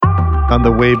On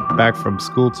the way back from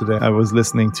school today, I was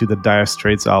listening to the Dire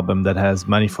Straits album that has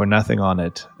Money for Nothing on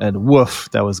it. And woof,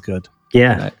 that was good.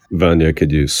 Yeah. Vanya, could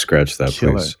you scratch that,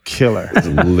 please? Killer.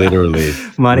 Literally.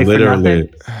 Money for Nothing.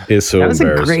 It's so that was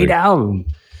embarrassing. a great album.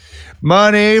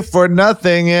 Money for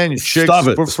nothing and chicks Stop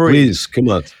it, for free. please. Come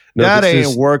on. No, that this ain't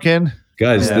is- working.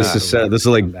 Guys, this is sad. This is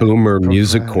like boomer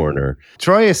music corner.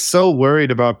 Troy is so worried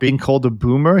about being called a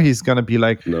boomer. He's going to be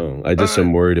like, No, I just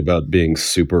am worried about being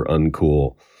super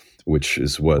uncool, which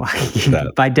is what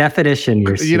that. By definition,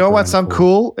 you're you know super what's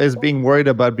uncool. uncool is being worried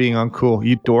about being uncool.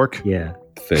 You dork. Yeah.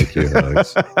 Thank you,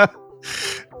 Alex.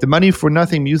 The Money for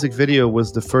Nothing music video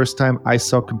was the first time I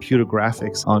saw computer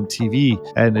graphics on TV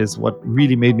and is what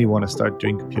really made me want to start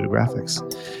doing computer graphics.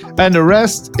 And the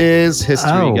rest is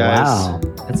history, Oh, guys. wow.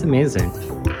 That's amazing.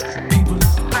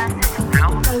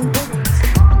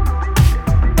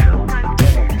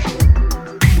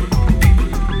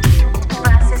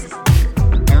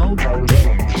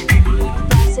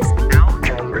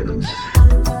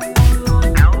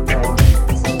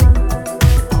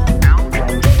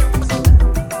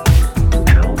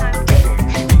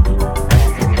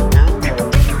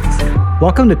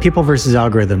 Welcome to People vs.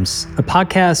 Algorithms, a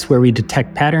podcast where we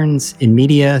detect patterns in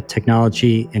media,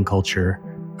 technology, and culture.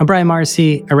 I'm Brian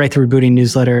Marcy. I write the Rebooting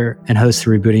newsletter and host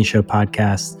the Rebooting Show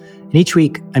podcast. And each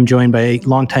week, I'm joined by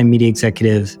longtime media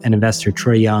executive and investor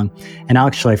Troy Young and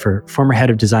Alex Schleifer, former head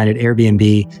of design at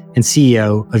Airbnb and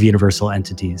CEO of Universal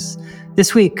Entities.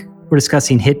 This week, we're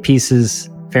discussing hit pieces,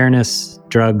 fairness,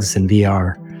 drugs, and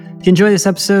VR. If you enjoy this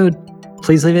episode,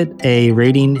 please leave it a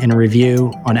rating and a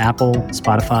review on Apple,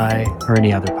 Spotify, or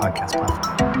any other podcast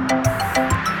platform.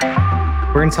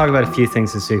 We're going to talk about a few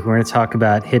things this week. We're going to talk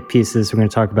about hit pieces. We're going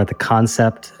to talk about the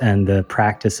concept and the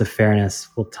practice of fairness.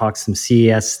 We'll talk some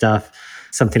CES stuff,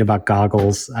 something about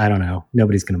goggles. I don't know.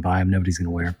 Nobody's going to buy them. Nobody's going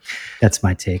to wear them. That's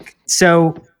my take.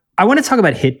 So I want to talk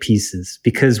about hit pieces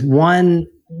because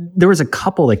there was a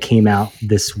couple that came out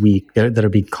this week that are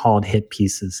being called hit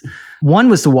pieces. One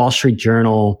was the Wall Street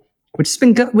Journal,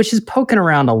 which is poking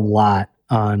around a lot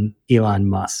on Elon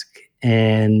Musk.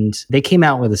 And they came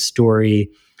out with a story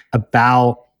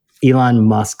about Elon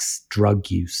Musk's drug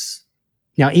use.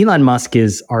 Now, Elon Musk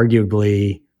is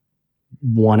arguably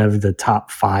one of the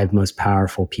top 5 most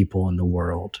powerful people in the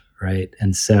world, right?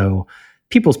 And so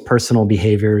people's personal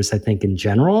behaviors, I think in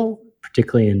general,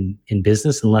 particularly in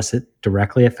business, unless it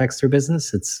directly affects their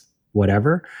business, it's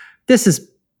whatever. This has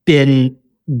been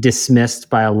dismissed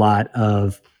by a lot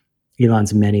of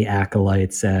Elon's many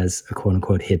acolytes as a quote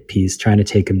unquote hit piece, trying to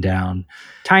take him down,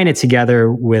 tying it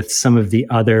together with some of the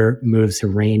other moves to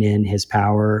rein in his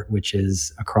power, which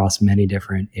is across many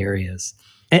different areas.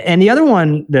 And the other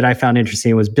one that I found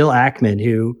interesting was Bill Ackman,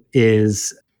 who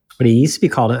is what he used to be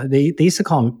called. They used to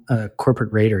call him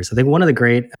corporate raider. So I think one of the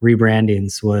great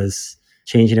rebrandings was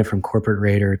changing it from corporate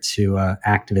raider to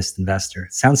activist investor.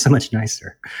 It sounds so much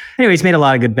nicer. Anyway, he's made a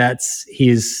lot of good bets.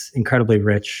 He's incredibly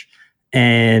rich.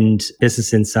 And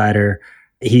Business Insider,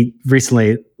 he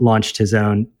recently launched his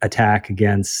own attack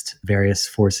against various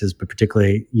forces, but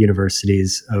particularly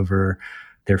universities over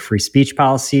their free speech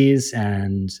policies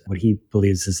and what he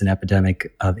believes is an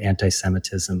epidemic of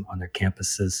anti-Semitism on their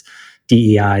campuses,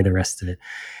 DEI, the rest of it.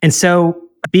 And so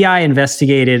BI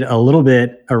investigated a little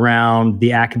bit around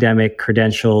the academic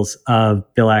credentials of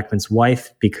Bill Ackman's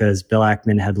wife because Bill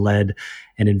Ackman had led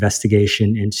an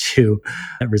investigation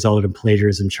that resulted in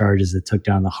plagiarism charges that took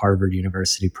down the Harvard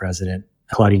University president,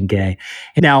 Claudine Gay.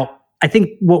 And now, I think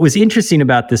what was interesting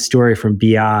about this story from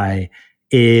BI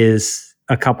is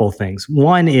a couple of things.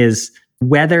 One is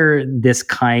whether this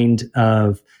kind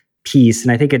of piece,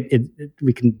 and I think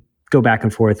we can go back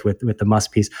and forth with the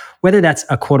Musk piece, whether that's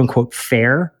a quote unquote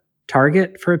fair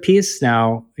target for a piece.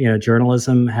 Now,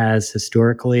 journalism has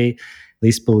historically at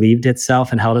least believed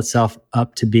itself and held itself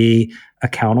up to be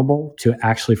accountable, to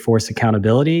actually force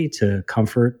accountability, to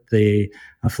comfort the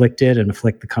afflicted and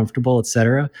afflict the comfortable, et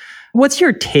cetera. What's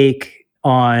your take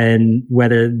on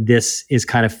whether this is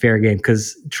kind of fair game?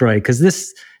 Because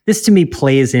this to me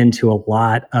plays into a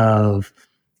lot of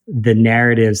the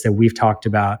narratives that we've talked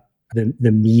about,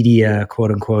 the media,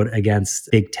 quote unquote, against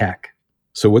big tech.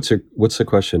 So what's the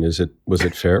question? Was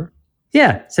it fair?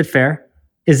 Yeah, is it fair?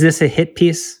 Is this a hit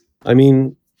piece? I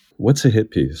mean, what's a hit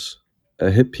piece? A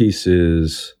hit piece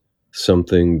is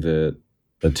something that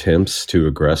attempts to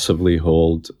aggressively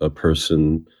hold a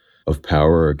person of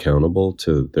power accountable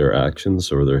to their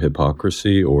actions or their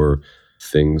hypocrisy or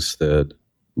things that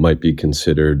might be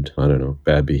considered, I don't know,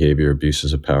 bad behavior,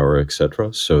 abuses of power,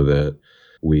 etc., so that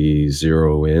we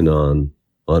zero in on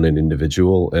an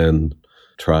individual and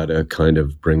try to kind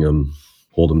of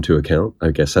hold them to account. I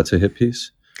guess that's a hit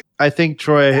piece. I think,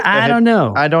 Troy, I don't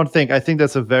know. I think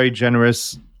that's a very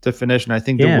generous definition. I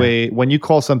think the way, when you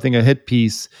call something a hit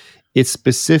piece, it's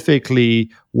specifically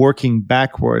working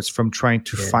backwards from trying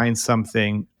to find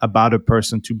something about a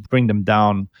person to bring them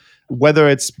down, whether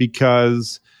it's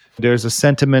because there's a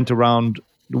sentiment around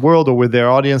the world or with their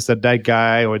audience that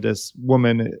guy or this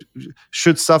woman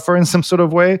should suffer in some sort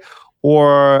of way,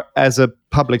 or as a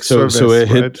public service. So a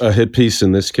hit piece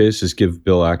in this case is give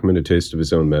Bill Ackman a taste of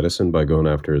his own medicine by going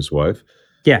after his wife.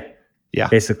 Yeah,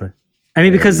 basically. I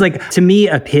mean, because like to me,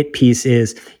 a hit piece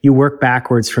is you work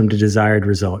backwards from the desired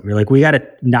result. You're like, we got to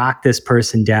knock this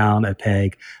person down a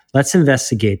peg. Let's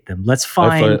investigate them. Let's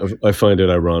find. I find it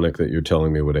ironic that you're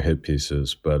telling me what a hit piece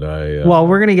is, but well,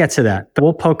 we're going to get to that.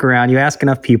 We'll poke around. You ask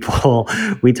enough people.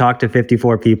 We talk to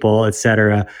 54 people,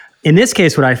 etc. In this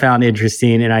case, what I found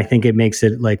interesting, and I think it makes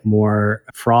it like more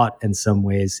fraught in some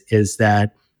ways, is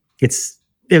that it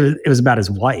was about his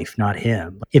wife, not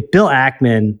him. If Bill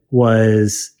Ackman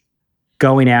was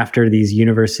going after these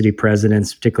university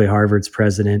presidents, particularly Harvard's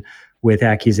president, with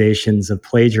accusations of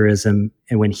plagiarism,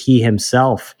 and when he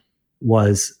himself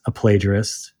was a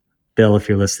plagiarist, Bill, if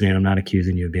you're listening, I'm not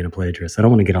accusing you of being a plagiarist. I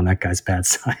don't want to get on that guy's bad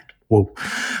side. Whoa.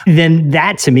 Then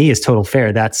that to me is total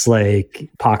fair. That's like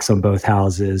pox on both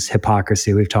houses,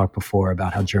 hypocrisy. We've talked before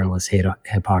about how journalists hate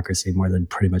hypocrisy more than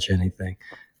pretty much anything.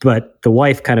 But the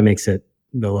wife kind of makes it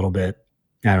a little bit,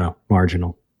 I don't know,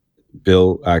 marginal.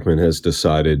 Bill Ackman has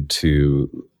decided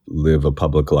to live a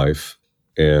public life.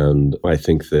 And I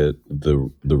think that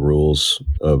the rules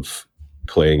of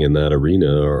playing in that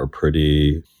arena are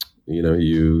pretty,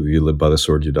 you live by the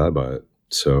sword, you die by it.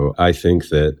 So I think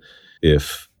that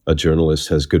if a journalist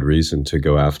has good reason to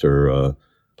go after a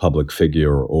public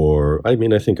figure, or I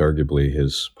think arguably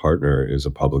his partner is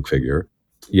a public figure.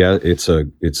 Yeah, it's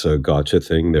a gotcha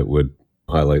thing that would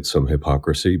highlight some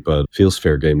hypocrisy, but feels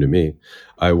fair game to me.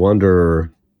 I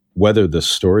wonder whether the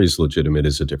story's legitimate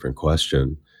is a different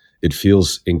question. It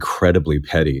feels incredibly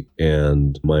petty,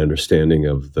 and my understanding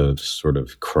of the sort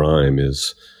of crime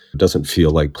it doesn't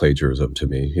feel like plagiarism to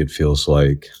me. It feels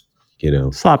like,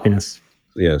 sloppiness.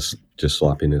 Yes, just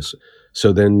sloppiness.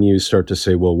 So then you start to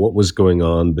say, well, what was going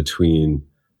on between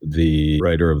the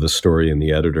writer of the story and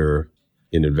the editor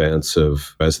in advance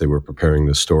of, as they were preparing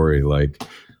the story? Like,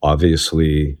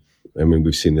 obviously,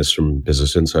 we've seen this from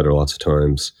Business Insider lots of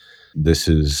times. This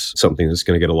is something that's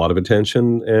going to get a lot of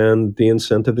attention, and the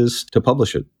incentive is to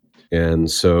publish it. And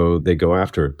so they go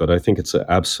after it. But I think it's an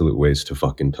absolute waste of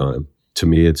fucking time. To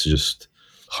me, it's just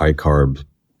high carb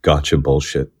gotcha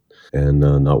bullshit, and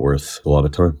not worth a lot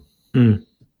of time. Mm.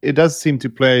 It does seem to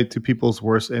play to people's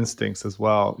worst instincts as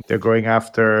well. They're going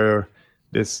after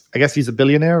this. I guess he's a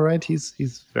billionaire, right? He's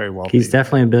very wealthy. He's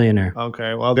definitely a billionaire.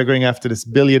 Okay, well, they're going after this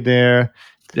billionaire.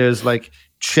 There's like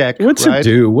check. What's right? it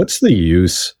do? What's the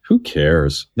use? Who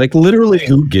cares? Like, literally,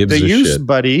 who gives a shit? The use,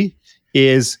 buddy,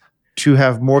 is to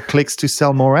have more clicks to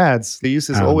sell more ads. The use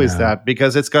is always that,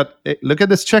 because it's got. Look at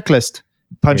this checklist.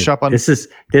 Punch up on. This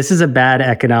is a bad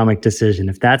economic decision.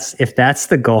 If that's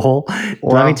the goal,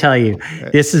 let me tell you,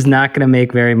 this is not going to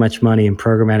make very much money in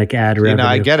programmatic ad revenue.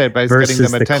 I get it, but it's versus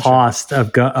getting them attention. The cost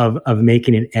of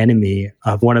making an enemy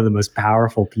of one of the most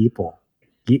powerful people.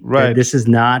 Right. This is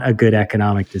not a good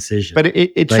economic decision. But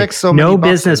it checks so many boxes. No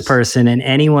boxes. business person, and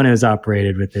anyone who's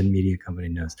operated within media company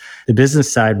knows, the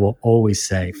business side will always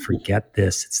say, forget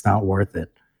this. It's not worth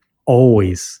it.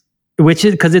 Always. Which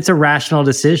is because it's a rational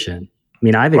decision.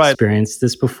 I've experienced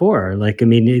this before.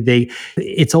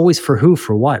 It's always for who,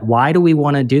 for what? Why do we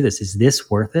want to do this? Is this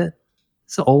worth it?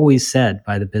 It's always said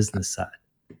by the business side.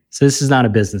 So this is not a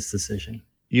business decision.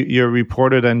 You're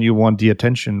reported and you want the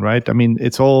attention, right?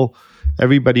 It's all,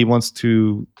 everybody wants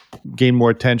to gain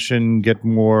more attention, get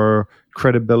more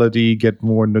credibility, get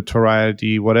more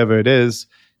notoriety, whatever it is.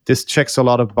 This checks a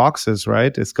lot of boxes,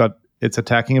 right? It's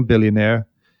attacking a billionaire.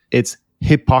 It's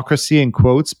hypocrisy in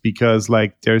quotes, because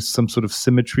there's some sort of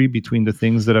symmetry between the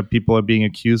things that people are being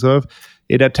accused of.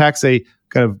 It attacks a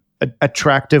kind of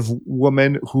attractive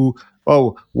woman who,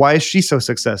 why is she so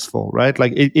successful, right?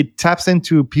 It taps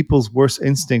into people's worst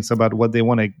instincts about what they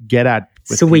want to get at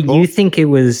with so people. Wait,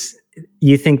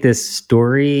 you think this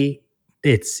story,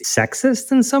 it's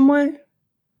sexist in some way?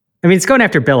 It's going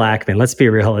after Bill Ackman. Let's be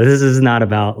real. This is not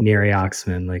about Neri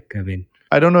Oxman.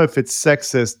 I don't know if it's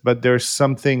sexist, but there's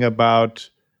something about,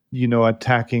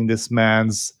 attacking this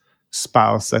man's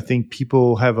spouse. I think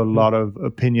people have a lot of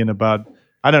opinion about,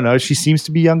 I don't know, she seems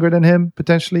to be younger than him,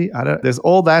 potentially. There's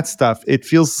all that stuff. It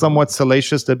feels somewhat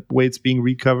salacious the way it's being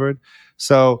recovered.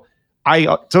 So I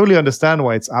totally understand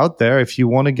why it's out there. If you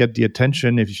want to get the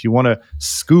attention, if you want to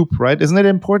scoop, right? Isn't it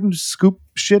important to scoop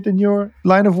shit in your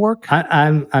line of work?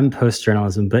 I'm post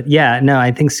journalism, but yeah, no,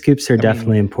 I think scoops are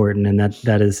definitely important, and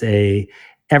that is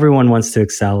everyone wants to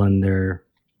excel in their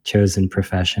chosen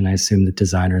profession. I assume that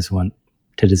designers want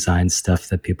to design stuff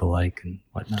that people like and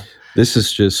whatnot. This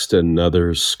is just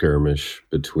another skirmish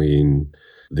between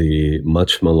the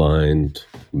much maligned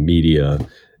media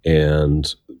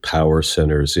and power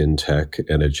centers in tech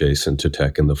and adjacent to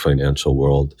tech in the financial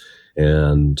world.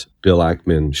 And Bill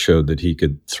Ackman showed that he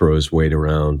could throw his weight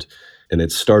around. And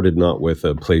it started not with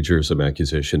a plagiarism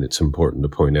accusation. It's important to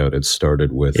point out it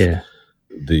started with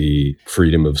the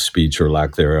freedom of speech or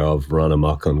lack thereof run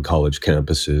amok on college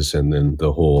campuses, and then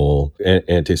the whole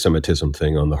anti-Semitism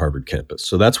thing on the Harvard campus.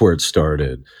 So that's where it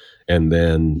started. And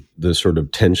then the sort of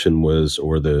tension was,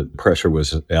 or the pressure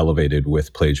was elevated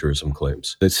with plagiarism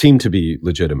claims that seemed to be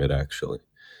legitimate, actually.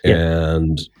 Yeah.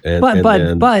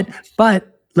 But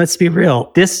let's be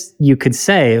real. This, you could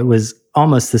say, it was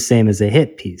almost the same as a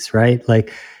hit piece, right?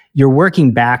 Like, you're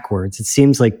working backwards. It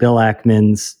seems like Bill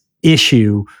Ackman's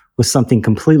issue was something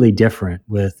completely different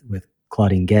with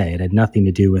Claudine Gay. It had nothing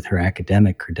to do with her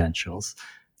academic credentials.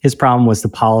 His problem was the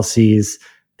policies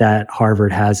that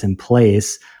Harvard has in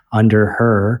place under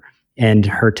her and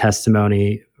her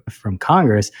testimony from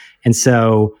Congress. And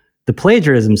so the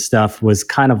plagiarism stuff was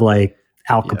kind of like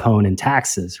Al Capone and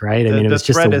taxes, right? I mean, it was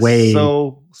just a way. Is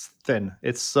so thin.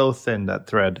 It's so thin, that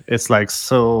thread. It's like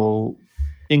so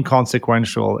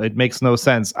inconsequential. It makes no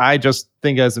sense. I just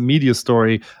think, as a media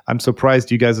story, I'm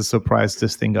surprised you guys are surprised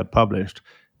this thing got published,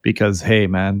 because, hey,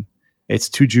 man, it's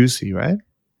too juicy, right?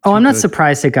 Oh, I'm not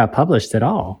surprised it got published at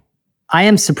all. I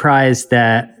am surprised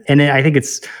that, and I think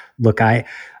it's, look, I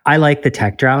like the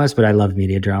tech dramas, but I love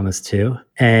media dramas too.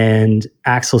 And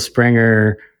Axel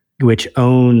Springer, which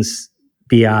owns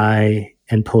BI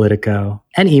and Politico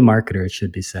and eMarketer, it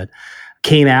should be said,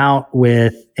 came out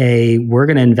with we're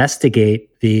going to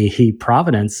investigate the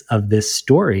provenance of this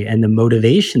story and the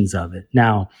motivations of it.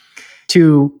 Now,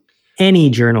 to any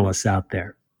journalists out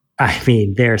there, I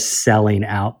mean, they're selling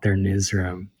out their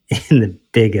newsroom in the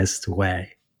biggest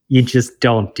way. You just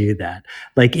don't do that.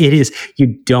 Like, you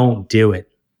don't do it.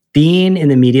 Being in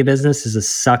the media business is a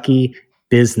sucky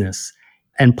business.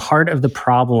 And part of the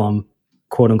problem,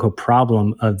 quote unquote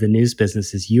problem, of the news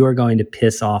business is you are going to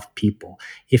piss off people.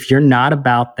 If you're not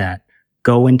about that,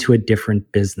 go into a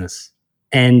different business.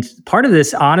 And part of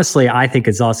this, honestly, I think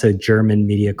is also German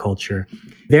media culture.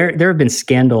 There have been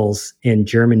scandals in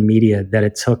German media that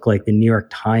it took like the New York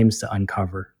Times to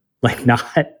uncover, like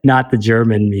not the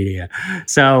German media.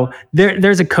 So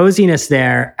there's a coziness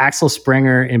there. Axel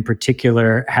Springer in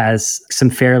particular has some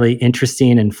fairly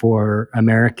interesting, and for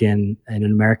American, in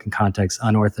an American context,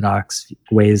 unorthodox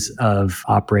ways of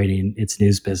operating its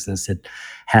news business. It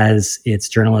has its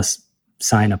journalists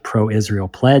sign a pro-Israel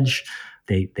pledge.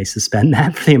 They suspend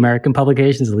that for the American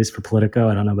publications, at least for Politico.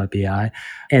 I don't know about BI.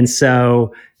 And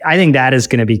so I think that is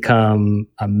going to become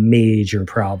a major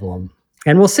problem.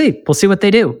 And we'll see. We'll see what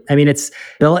they do. I mean, it's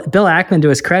Bill Ackman, to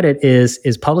his credit, is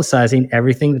publicizing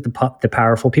everything that the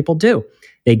powerful people do.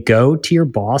 They go to your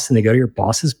boss and they go to your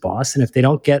boss's boss. And if they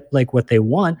don't get like what they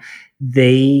want,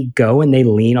 they go and they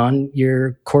lean on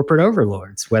your corporate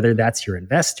overlords, whether that's your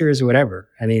investors or whatever.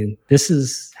 I mean, this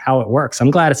is how it works.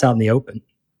 I'm glad it's out in the open.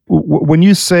 When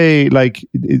you say like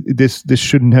this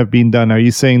shouldn't have been done, are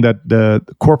you saying that the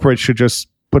corporate should just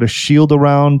put a shield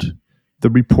around the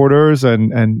reporters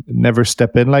and never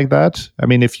step in like that? I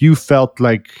mean, if you felt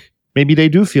like maybe they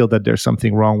do feel that there's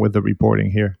something wrong with the reporting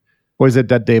here, or is it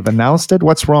that they've announced it?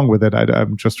 What's wrong with it?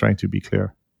 I'm just trying to be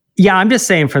clear. Yeah, I'm just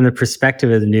saying, from the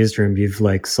perspective of the newsroom, you've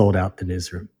like sold out the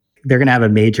newsroom. They're going to have a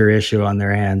major issue on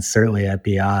their hands, certainly at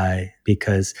BI,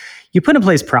 because you put in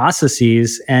place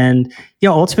processes, and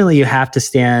ultimately you have to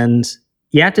stand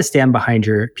behind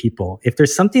your people. If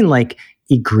there's something like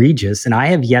egregious, and I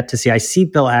have yet to see, I see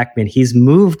Bill Ackman, he's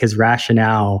moved his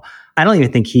rationale. I don't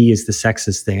even think he used the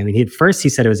sexist thing. I mean, at first he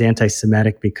said it was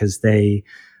anti-Semitic because they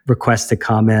request a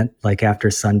comment like after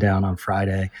sundown on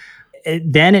Friday.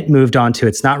 Then it moved on to,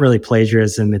 it's not really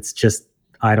plagiarism, it's just,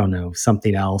 I don't know,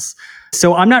 something else.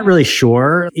 So I'm not really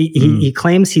sure. He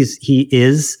claims he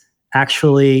is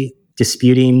actually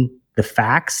disputing the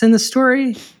facts in the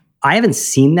story. I haven't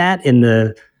seen that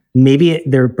maybe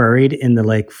they're buried in the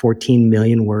like 14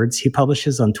 million words he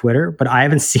publishes on Twitter, but I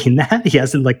haven't seen that. He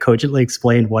hasn't like cogently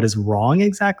explained what is wrong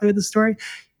exactly with the story.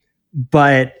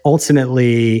 But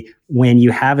ultimately, when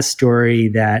you have a story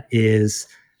that is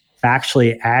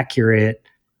factually accurate,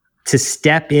 to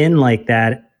step in like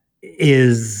that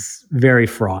is very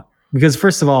fraught. Because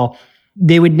first of all,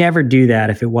 they would never do that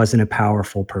if it wasn't a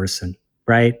powerful person,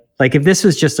 right? Like if this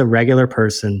was just a regular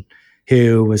person,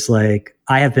 who was like,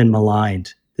 I have been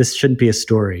maligned. This shouldn't be a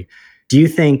story. Do you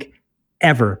think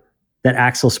ever that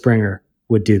Axel Springer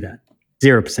would do that?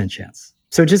 0% chance.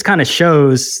 So it just kind of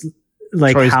shows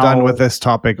like Troy's how done with this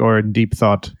topic or in deep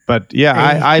thought. But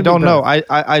yeah, I don't know.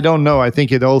 I don't know. I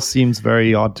think it all seems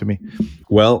very odd to me.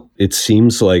 Well, it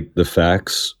seems like the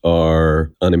facts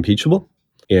are unimpeachable.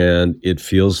 And it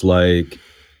feels like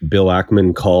Bill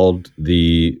Ackman called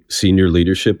the senior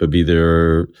leadership of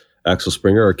either Axel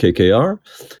Springer or KKR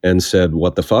and said,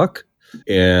 what the fuck?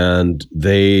 And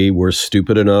they were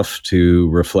stupid enough to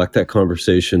reflect that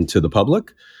conversation to the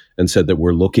public and said that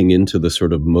we're looking into the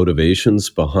sort of motivations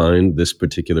behind this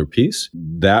particular piece.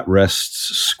 That rests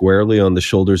squarely on the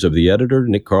shoulders of the editor,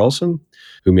 Nick Carlson,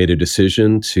 who made a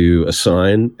decision to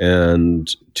assign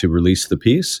and to release the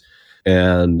piece.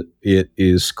 And it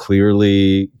is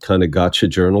clearly kind of gotcha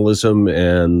journalism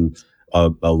and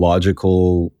a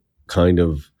logical kind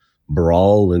of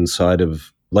brawl inside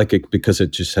of like it, because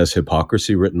it just has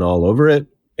hypocrisy written all over it.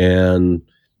 And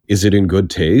is it in good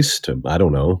taste? I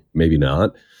don't know. Maybe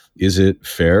not. Is it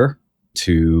fair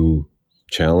to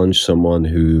challenge someone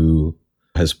who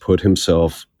has put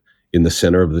himself in the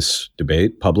center of this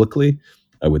debate publicly?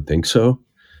 I would think so.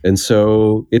 And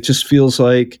so it just feels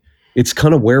like it's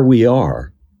kind of where we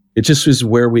are. It just is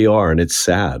where we are. And it's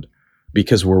sad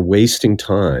because we're wasting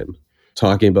time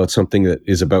talking about something that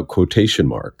is about quotation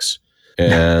marks.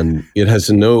 And it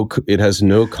has no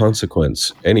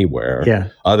consequence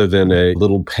anywhere other than a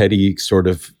little petty sort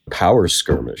of power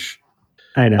skirmish.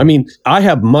 I know. I mean, I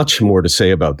have much more to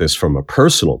say about this from a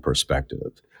personal perspective.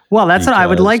 Well, that's what I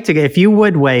would like to get, if you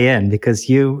would weigh in, because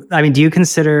do you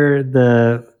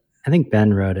consider I think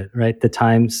Ben wrote it, right? The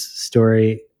Times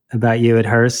story about you at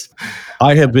Hearst.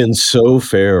 I have been so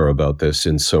fair about this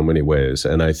in so many ways.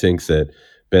 And I think that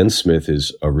Ben Smith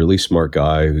is a really smart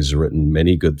guy who's written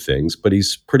many good things, but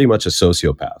he's pretty much a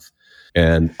sociopath.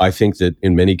 And I think that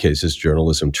in many cases,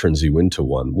 journalism turns you into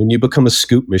one. When you become a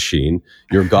scoop machine,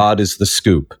 your God is the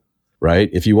scoop, right?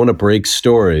 If you want to break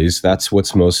stories, that's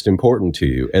what's most important to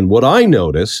you. And what I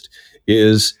noticed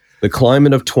is the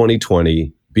climate of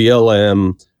 2020,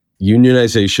 BLM,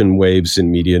 unionization waves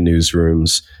in media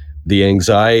newsrooms, the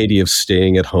anxiety of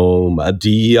staying at home, a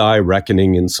DEI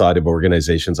reckoning inside of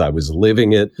organizations. I was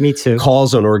living it. Me too.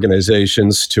 Calls on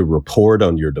organizations to report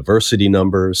on your diversity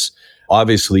numbers.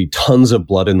 Obviously, tons of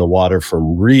blood in the water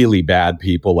from really bad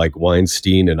people like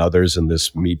Weinstein and others in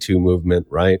this Me Too movement,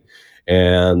 right?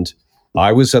 And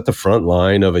I was at the front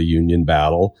line of a union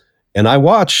battle, and I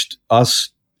watched us,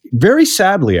 very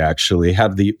sadly actually,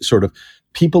 have the sort of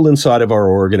people inside of our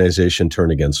organization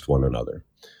turn against one another,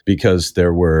 because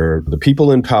there were the people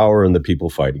in power and the people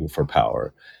fighting for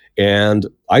power. And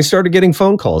I started getting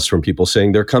phone calls from people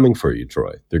saying, they're coming for you,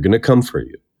 Troy. They're going to come for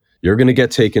you. You're going to get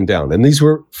taken down. And these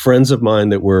were friends of mine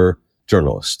that were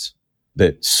journalists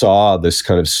that saw this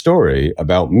kind of story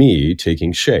about me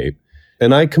taking shape.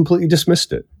 And I completely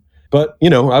dismissed it. But,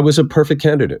 I was a perfect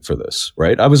candidate for this,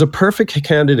 right? I was a perfect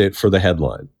candidate for the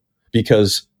headline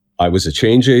because I was a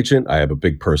change agent. I have a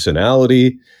big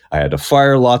personality. I had to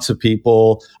fire lots of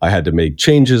people. I had to make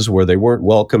changes where they weren't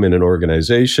welcome in an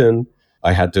organization.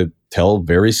 I had to tell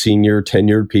very senior,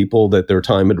 tenured people that their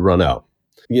time had run out.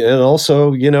 And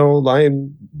also,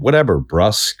 I'm whatever,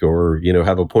 brusque or,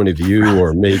 have a point of view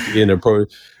or make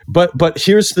inappropriate. But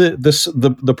here's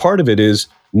the part of it is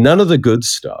none of the good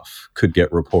stuff could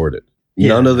get reported.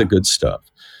 None of the good stuff.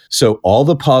 So all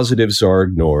the positives are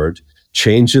ignored.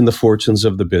 Change in the fortunes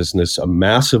of the business, a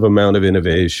massive amount of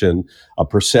innovation, a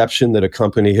perception that a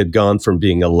company had gone from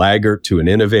being a laggard to an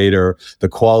innovator, the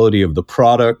quality of the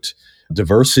product,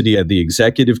 diversity at the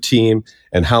executive team,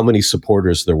 and how many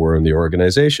supporters there were in the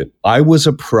organization. I was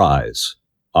a prize.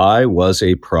 I was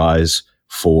a prize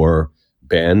for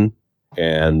Ben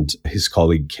and his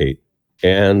colleague, Kate.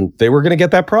 And they were going to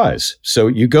get that prize. So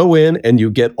you go in and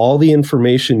you get all the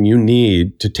information you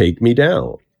need to take me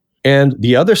down. And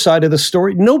the other side of the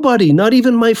story, nobody, not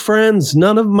even my friends,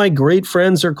 none of my great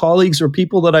friends or colleagues or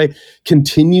people that I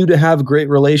continue to have great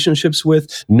relationships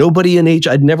with, nobody in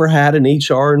I'd never had an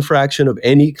HR infraction of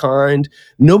any kind.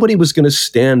 Nobody was going to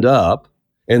stand up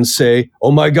and say,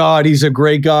 oh my God, he's a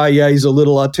great guy. Yeah, he's a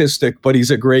little autistic, but he's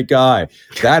a great guy.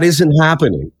 That isn't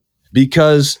happening.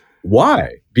 Because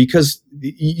why? Because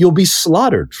you'll be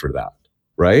slaughtered for that,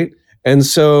 right? And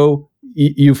so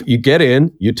you get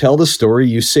in, you tell the story,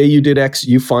 you say you did X,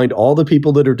 you find all the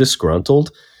people that are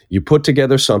disgruntled, you put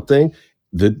together something,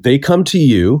 that they come to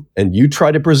you and you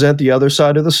try to present the other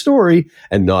side of the story,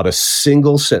 and not a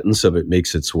single sentence of it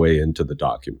makes its way into the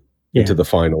document, into the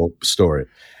final story.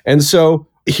 And so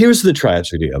here's the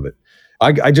tragedy of it.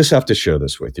 I just have to share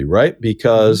this with you, right?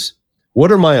 Because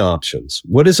What are my options?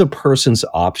 What is a person's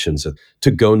options?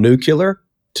 To go nuclear?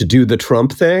 To do the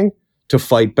Trump thing? To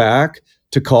fight back?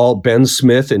 To call Ben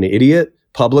Smith an idiot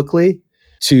publicly?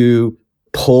 To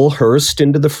pull Hearst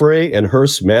into the fray and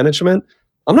Hearst management?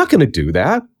 I'm not going to do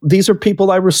that. These are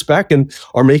people I respect and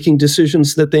are making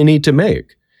decisions that they need to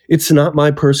make. It's not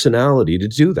my personality to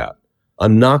do that.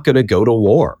 I'm not going to go to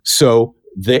war. So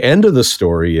the end of the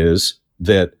story is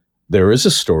that there is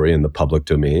a story in the public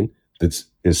domain that's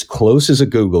as close as a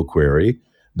Google query,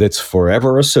 that's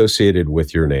forever associated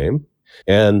with your name.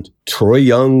 And Troy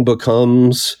Young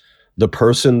becomes the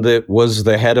person that was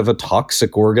the head of a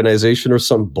toxic organization or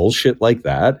some bullshit like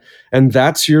that. And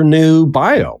that's your new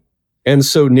bio. And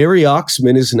so Neri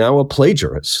Oxman is now a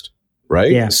plagiarist,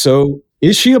 right? Yeah. So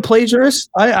is she a plagiarist?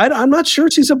 I'm not sure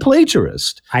she's a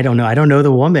plagiarist. I don't know. I don't know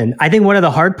the woman. I think one of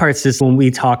the hard parts is when we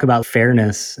talk about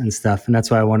fairness and stuff. And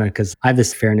that's why I want to, because I have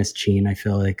this fairness gene. I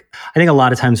feel like, I think a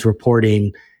lot of times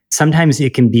reporting, sometimes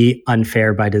it can be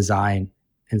unfair by design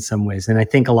in some ways. And I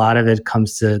think a lot of it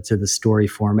comes to the story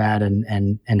format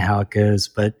and how it goes.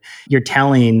 But you're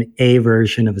telling a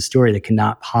version of a story that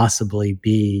cannot possibly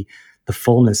be the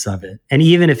fullness of it. And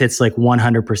even if it's like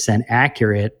 100%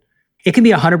 accurate, it can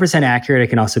be 100% accurate. It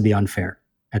can also be unfair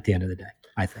at the end of the day,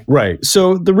 I think. Right.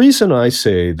 So the reason I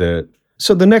say that,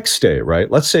 so the next day, right?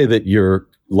 Let's say that your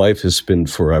life has been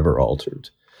forever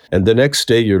altered. And the next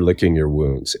day you're licking your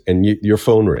wounds and your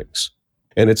phone rings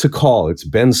and it's a call. It's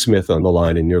Ben Smith on the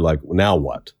line and you're like, now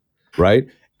what? Right?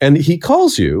 And he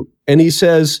calls you and he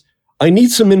says, I need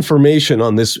some information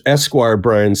on this Esquire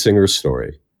Bryan Singer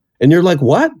story. And you're like,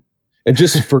 what? And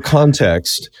just for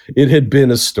context, it had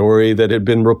been a story that had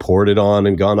been reported on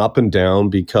and gone up and down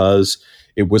because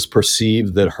it was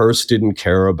perceived that Hearst didn't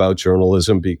care about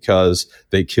journalism because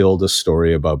they killed a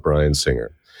story about Bryan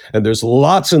Singer. And there's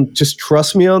lots, and just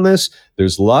trust me on this,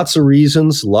 there's lots of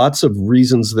reasons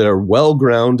that are well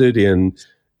grounded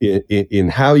in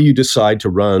how you decide to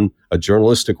run a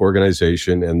journalistic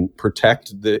organization and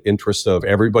protect the interest of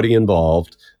everybody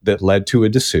involved that led to a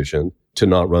decision to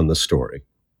not run the story.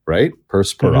 Right?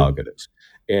 Hearst prerogatives.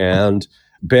 Mm-hmm. And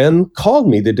Ben called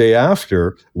me the day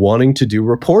after wanting to do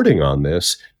reporting on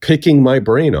this, picking my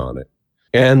brain on it.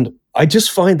 And I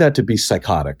just find that to be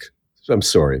psychotic. I'm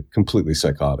sorry, completely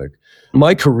psychotic.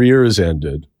 My career has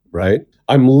ended, right?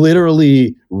 I'm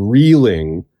literally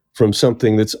reeling from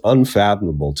something that's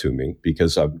unfathomable to me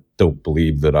because I don't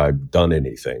believe that I've done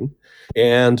anything.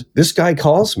 And this guy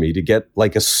calls me to get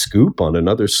like a scoop on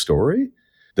another story.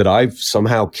 That I've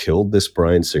somehow killed this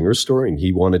Bryan Singer story and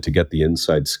he wanted to get the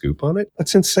inside scoop on it.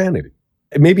 That's insanity.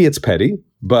 Maybe it's petty,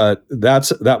 but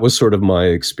that was sort of my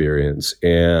experience.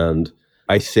 And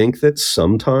I think that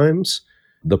sometimes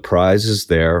the prize is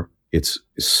there. It's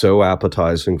so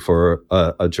appetizing for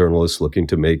a journalist looking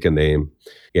to make a name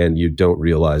and you don't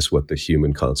realize what the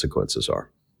human consequences are.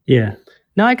 Yeah.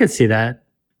 No, I could see that.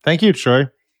 Thank you, Troy.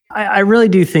 I really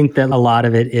do think that a lot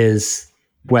of it is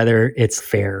whether it's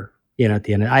fair. At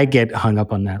the end, I get hung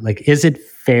up on that. Like, is it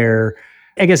fair?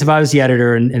 I guess if I was the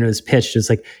editor and it was pitched, it's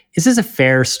like, is this a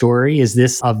fair story? Is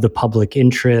this of the public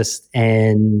interest?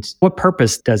 And what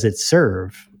purpose does it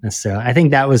serve necessarily? I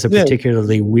think that was a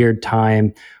particularly weird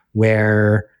time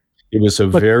where... It was a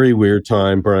very weird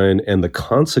time, Brian, and the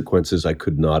consequences I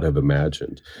could not have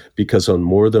imagined. Because on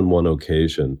more than one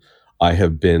occasion, I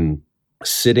have been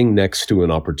sitting next to an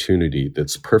opportunity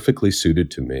that's perfectly suited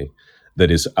to me, that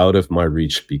is out of my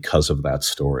reach because of that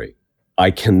story.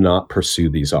 I cannot pursue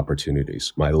these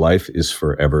opportunities. My life is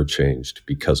forever changed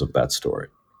because of that story.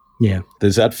 Yeah.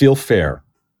 Does that feel fair?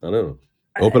 I don't know.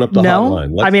 Open up the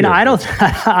hotline. I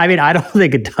don't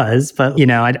think it does, but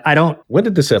I don't. When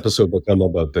did this episode become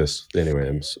about this?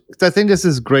 Anyway, I think this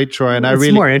is great, Troy, and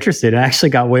it's more interested. I actually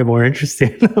got way more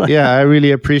interested. Yeah, I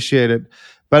really appreciate it.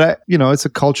 But, it's a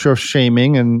culture of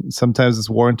shaming, and sometimes it's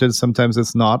warranted, sometimes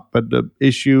it's not. But the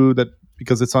issue that,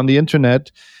 because it's on the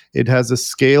internet, it has a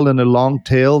scale and a long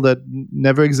tail that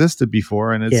never existed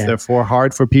before. And it's therefore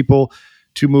hard for people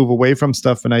to move away from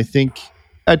stuff. And I think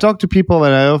I talk to people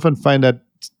and I often find that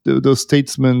those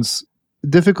statesmen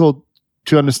difficult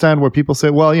to understand, where people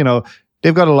say, well,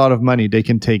 they've got a lot of money, they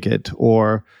can take it,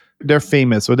 or they're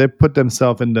famous, or they put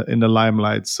themselves in the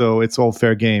limelight, so it's all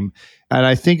fair game. And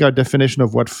I think our definition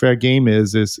of what fair game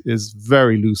is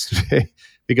very loose today.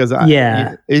 Because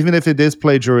even if it is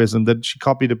plagiarism, that she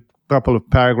copied a couple of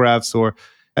paragraphs, or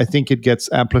I think it gets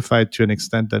amplified to an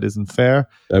extent that isn't fair.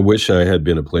 I wish I had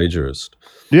been a plagiarist.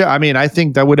 Yeah, I mean, I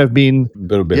think that would have been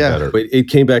better. But it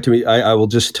came back to me. I will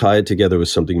just tie it together with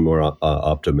something more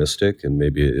optimistic, and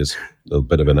maybe it is a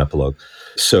bit of an epilogue.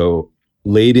 So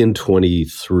late in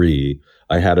 23,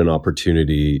 I had an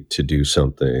opportunity to do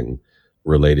something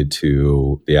related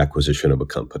to the acquisition of a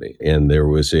company. And there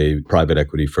was a private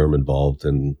equity firm involved.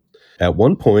 And at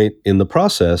one point in the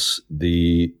process,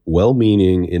 the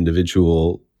well-meaning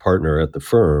individual partner at the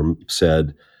firm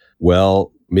said,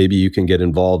 well, maybe you can get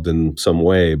involved in some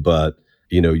way, but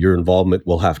your involvement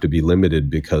will have to be limited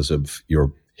because of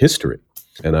your history.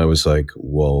 And I was like,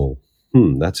 well,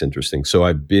 that's interesting. So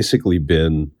I've basically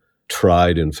been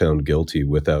tried and found guilty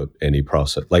without any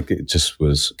process. Like, it just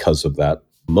was because of that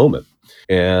moment.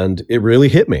 And it really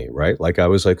hit me, right? Like, I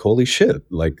was like, holy shit,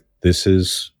 like, this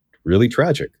is really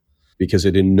tragic, because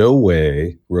it in no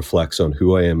way reflects on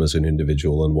who I am as an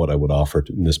individual and what I would offer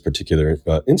in this particular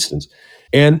instance.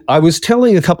 And I was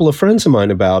telling a couple of friends of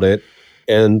mine about it.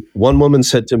 And one woman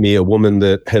said to me, a woman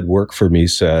that had worked for me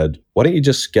said, why don't you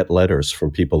just get letters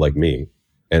from people like me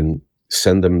and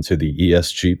send them to the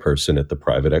ESG person at the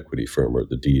private equity firm, or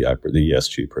the DEI, or the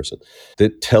ESG person,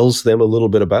 that tells them a little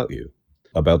bit about you,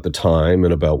 about the time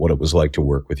and about what it was like to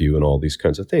work with you and all these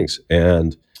kinds of things.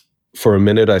 And for a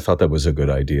minute, I thought that was a good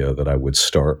idea, that I would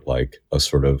start like a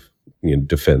sort of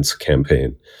defense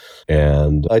campaign.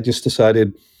 And I just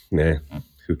decided, nah,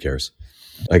 who cares?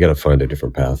 I got to find a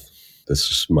different path. This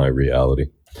is my reality.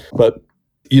 But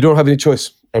you don't have any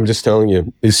choice. I'm just telling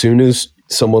you, as soon as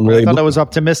someone I thought I was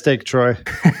optimistic, Troy.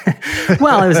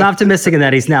 Well, I was optimistic in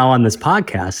that he's now on this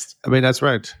podcast. I mean, that's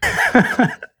right.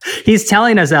 He's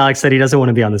telling us, Alex, that he doesn't want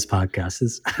to be on this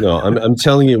podcast. No, I'm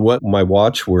telling you what my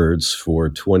watchwords for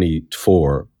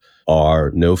 24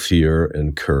 are: no fear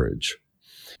and courage.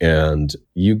 And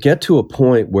you get to a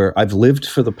point where I've lived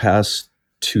for the past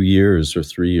 2 years or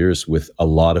 3 years with a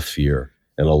lot of fear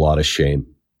and a lot of shame.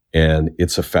 And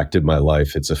it's affected my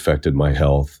life. It's affected my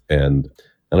health. And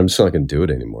I'm just not going to do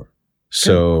it anymore.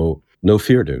 So no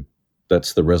fear, dude.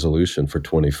 That's the resolution for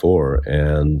 24.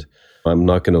 And I'm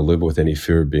not going to live with any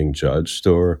fear of being judged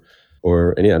or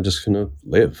any. I'm just going to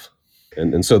live.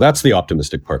 And so that's the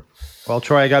optimistic part. Well,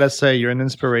 Troy, I got to say, you're an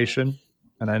inspiration.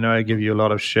 And I know I give you a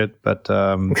lot of shit, but...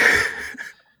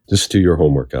 Just do your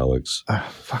homework, Alex.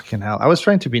 Fucking hell. I was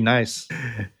trying to be nice.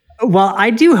 Well, I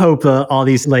do hope all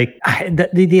these, like,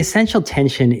 the essential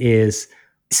tension is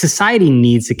society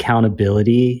needs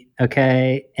accountability,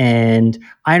 okay? And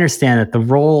I understand that the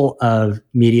role of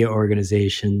media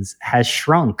organizations has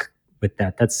shrunk with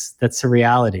that. That's a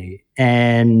reality.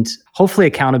 And hopefully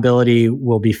accountability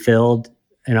will be filled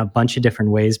in a bunch of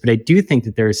different ways. But I do think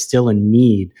that there is still a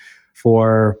need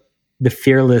for the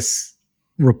fearless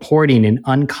reporting and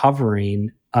uncovering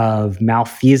of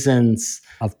malfeasance,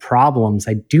 of problems.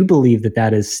 I do believe that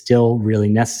that is still really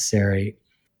necessary.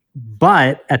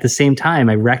 But at the same time,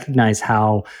 I recognize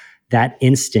how that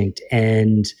instinct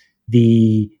and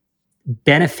the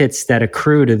benefits that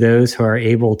accrue to those who are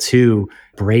able to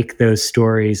break those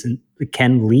stories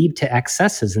can lead to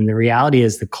excesses. And the reality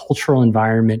is the cultural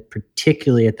environment,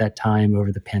 particularly at that time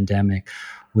over the pandemic,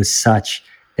 was such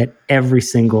that every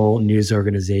single news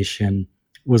organization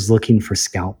was looking for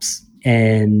scalps.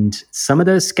 And some of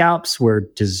those scalps were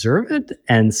deserved,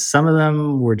 and some of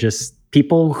them were just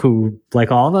people who,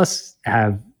 like all of us,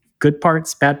 have good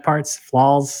parts, bad parts,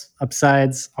 flaws,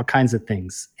 upsides, all kinds of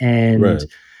things. And right.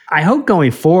 I hope going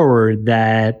forward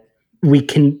that we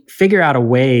can figure out a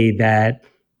way that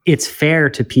it's fair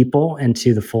to people and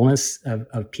to the fullness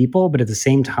of people, but at the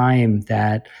same time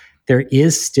that there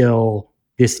is still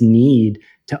this need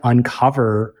to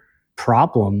uncover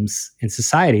problems in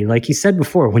society. Like you said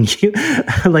before, when you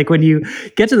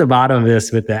get to the bottom of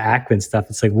this with the Ackman stuff,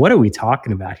 it's like, what are we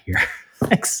talking about here?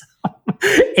 Like, so,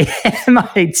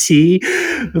 MIT,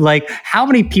 like, how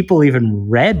many people even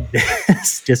read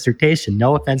this dissertation?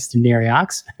 No offense to Neri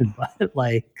Oxman, but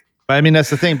like... I mean, that's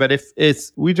the thing. But if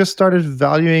we just started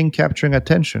valuing capturing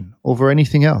attention over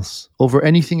anything else,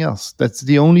 that's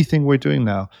the only thing we're doing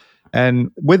now.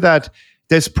 And with that,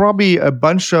 there's probably a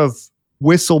bunch of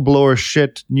whistleblower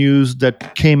shit news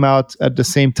that came out at the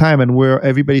same time, and where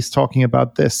everybody's talking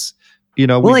about this. You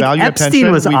know, we value Epstein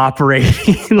attention. Was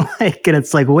operating like, and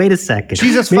it's like, wait a second.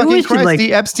 Jesus fucking Christ,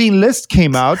 the Epstein list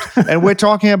came out, and we're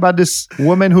talking about this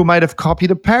woman who might have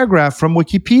copied a paragraph from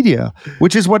Wikipedia,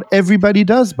 which is what everybody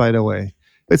does, by the way.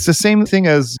 It's the same thing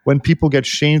as when people get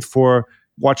shamed for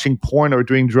watching porn or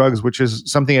doing drugs, which is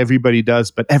something everybody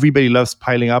does, but everybody loves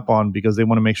piling up on because they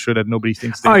want to make sure that nobody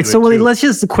thinks they do. All right, so Willie, let's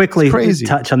just quickly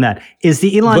touch on that. Is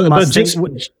the Elon Musk...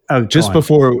 Just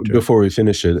before we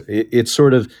finish it, it's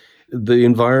sort of... The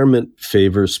environment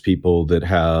favors people that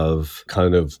have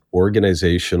kind of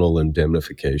organizational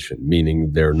indemnification,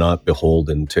 meaning they're not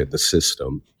beholden to the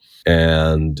system,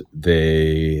 and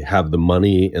they have the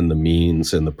money and the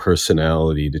means and the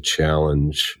personality to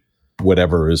challenge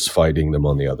whatever is fighting them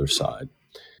on the other side.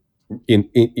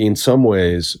 in some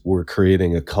ways, we're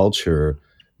creating a culture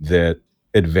that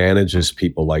advantages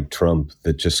people like Trump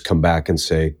that just come back and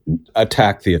say,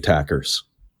 attack the attackers,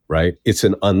 right? It's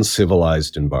an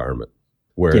uncivilized environment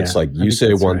where it's like you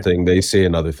say one thing, they say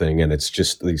another thing, and it's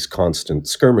just these constant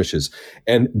skirmishes.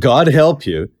 And God help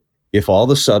you if all of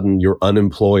a sudden you're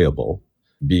unemployable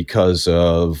because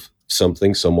of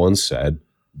something someone said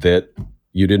that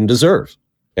you didn't deserve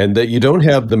and that you don't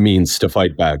have the means to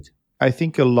fight back. I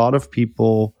think a lot of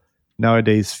people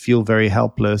nowadays feel very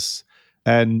helpless,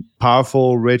 and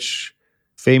powerful, rich,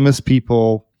 famous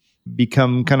people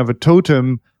become kind of a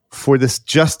totem for this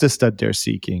justice that they're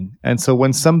seeking. And so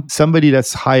when somebody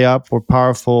that's high up or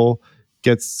powerful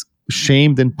gets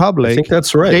shamed in public, I think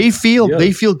that's right. They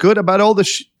feel good about all the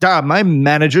my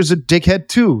manager's a dickhead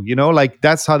too, like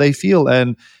that's how they feel.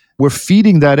 And we're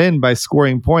feeding that in by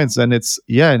scoring points, and it's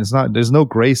not. There's no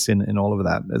grace in all of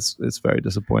that. It's very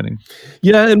disappointing.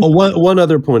 Yeah, and one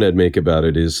other point I'd make about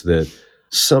it is that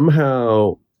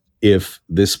somehow, if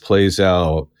this plays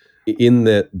out in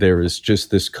that there is just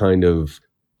this kind of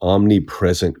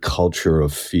omnipresent culture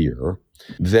of fear,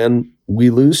 then we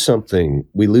lose something.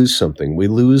 We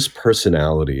lose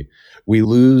personality. We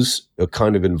lose a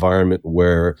kind of environment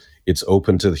where it's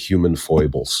open to the human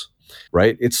foibles,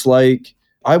 right? It's like,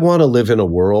 I want to live in a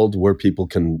world where people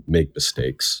can make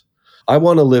mistakes. I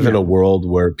want to live in a world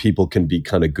where people can be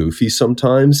kind of goofy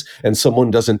sometimes, and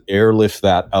someone doesn't airlift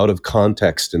that out of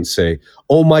context and say,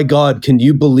 oh my God, can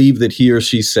you believe that he or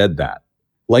she said that?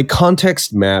 Like,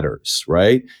 context matters,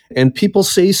 right? And people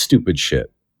say stupid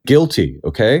shit. Guilty,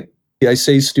 okay? I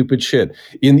say stupid shit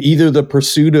in either the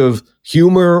pursuit of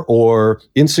humor or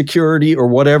insecurity or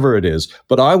whatever it is.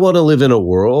 But I want to live in a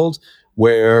world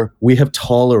where we have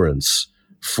tolerance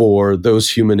for those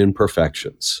human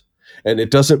imperfections. And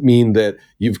it doesn't mean that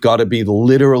you've got to be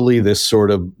literally this sort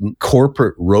of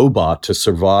corporate robot to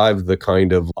survive the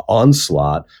kind of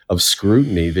onslaught of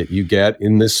scrutiny that you get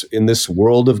in this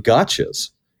world of gotchas.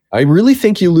 I really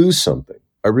think you lose something.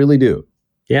 I really do.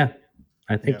 Yeah,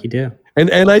 I think you do.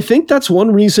 And I think that's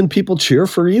one reason people cheer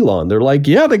for Elon. They're like,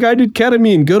 yeah, the guy did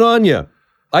ketamine. Good on you.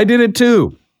 I did it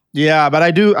too. Yeah, but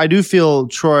I do feel,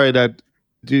 Troy, that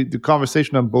the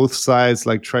conversation on both sides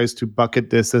like tries to bucket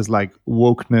this as like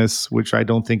wokeness, which I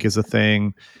don't think is a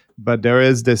thing. But there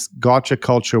is this gotcha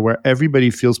culture where everybody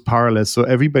feels powerless. So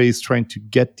everybody's trying to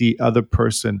get the other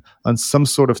person on some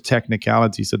sort of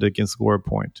technicality so they can score a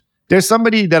point. There's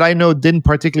somebody that I know didn't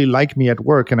particularly like me at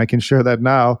work, and I can share that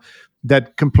now,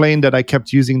 that complained that I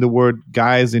kept using the word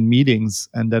guys in meetings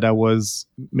and that I was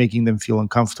making them feel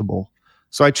uncomfortable.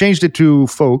 So I changed it to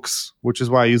folks, which is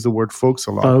why I use the word folks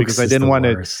a lot, because I didn't want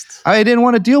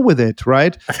to deal with it,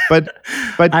 right? But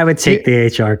I would take the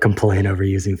HR complaint over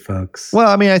using folks. Well,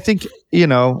 I mean, I think,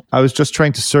 I was just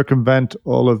trying to circumvent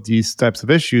all of these types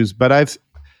of issues, but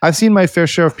I've seen my fair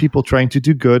share of people trying to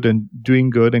do good and doing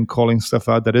good and calling stuff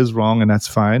out that is wrong, and that's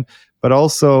fine. But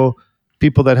also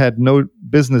people that had no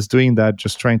business doing that,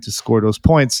 just trying to score those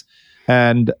points.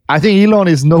 And I think Elon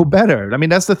is no better. I mean,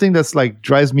 that's the thing that's like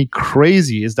drives me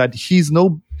crazy, is that he's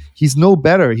no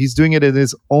better. He's doing it in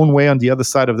his own way on the other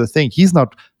side of the thing. He's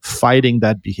not fighting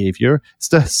that behavior. It's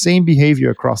the same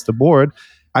behavior across the board.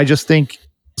 I just think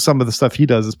some of the stuff he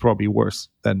does is probably worse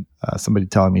than somebody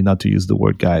telling me not to use the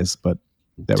word guys. But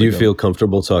do you feel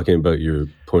comfortable talking about your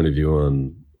point of view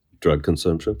on drug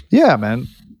consumption? Yeah, man.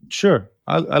 Sure.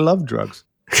 I love drugs.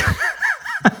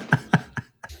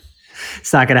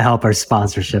 It's not going to help our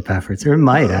sponsorship efforts, or it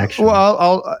might actually. Well,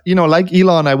 I'll like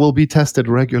Elon, I will be tested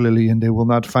regularly, and they will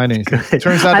not find anything.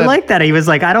 Turns out I like that he was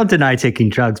like, I don't deny taking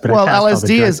drugs, but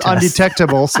LSD is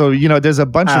undetectable. So there's a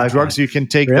bunch of drugs you can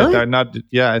take really? that are not.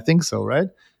 Yeah, I think so, right?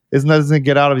 Doesn't it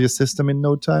get out of your system in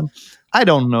no time? I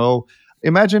don't know.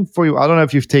 Imagine for you. I don't know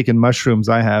if you've taken mushrooms.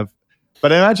 I have,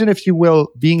 but imagine, if you will,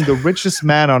 being the richest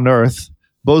man on earth,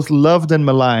 both loved and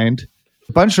maligned.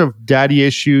 Bunch of daddy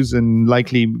issues and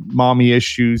likely mommy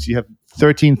issues. You have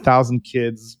 13,000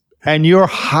 kids and you're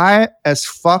high as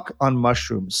fuck on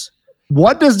mushrooms.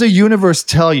 What does the universe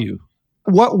tell you?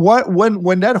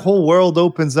 When that whole world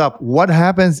opens up, what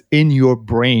happens in your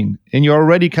brain? And you're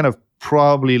already kind of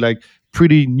probably like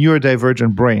pretty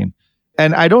neurodivergent brain.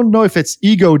 And I don't know if it's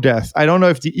ego death. I don't know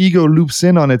if the ego loops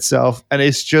in on itself and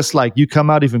it's just like you come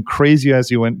out even crazier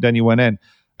than you went in.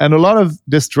 And a lot of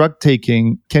this drug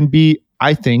taking can be,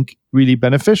 I think, really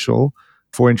beneficial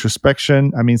for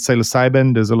introspection. I mean,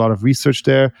 psilocybin, there's a lot of research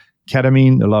there.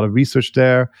 Ketamine, a lot of research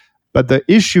there. But the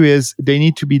issue is they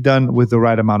need to be done with the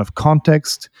right amount of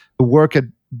context, work at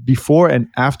before and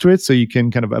after it, so you can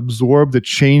kind of absorb the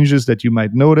changes that you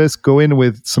might notice, go in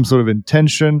with some sort of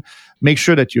intention. Make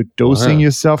sure that you're dosing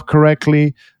yourself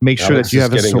correctly. Make sure Alex that you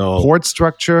have a support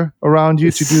structure around you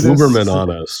to do this. Uberman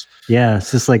on us. Yeah,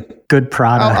 it's just like good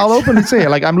product. I'll openly say,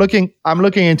 like, I'm looking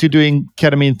into doing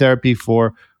ketamine therapy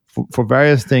for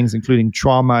various things, including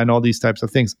trauma and all these types of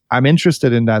things. I'm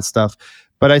interested in that stuff.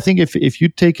 But I think if you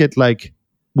take it like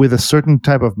with a certain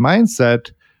type of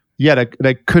mindset, yeah,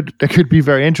 that could be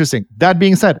very interesting. That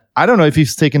being said, I don't know if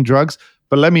he's taken drugs,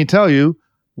 but let me tell you,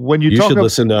 when you should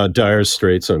listen to Dire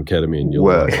Straits on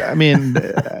ketamine. I mean,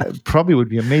 probably would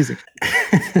be amazing.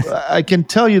 I can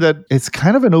tell you that it's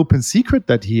kind of an open secret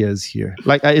that he is here.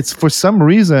 Like, it's for some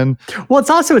reason. Well,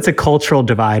 it's a cultural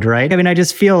divide, right? I mean, I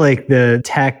just feel like the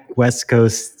tech West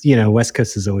Coast, West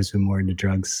Coast has always been more into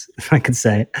drugs, if I could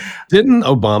say. Didn't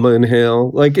Obama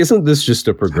inhale? Like, isn't this just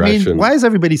a progression? I mean, why is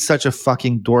everybody such a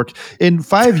fucking dork? In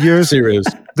 5 years, serious.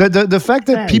 The fact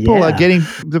that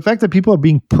people are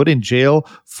being put in jail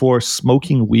for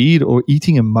smoking weed or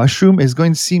eating a mushroom is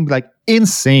going to seem like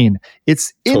insane.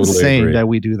 It's insane that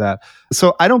we do that.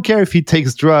 So I don't care if he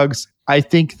takes drugs. I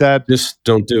think that just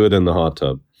don't do it in the hot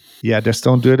tub. Yeah, just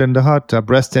don't do it in the hot tub.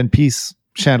 Rest in peace,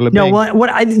 Chandler Bing.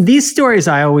 No, these stories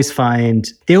I always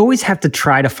find, they always have to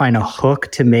try to find a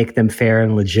hook to make them fair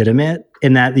and legitimate,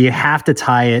 in that you have to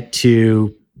tie it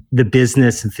to the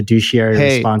business and fiduciary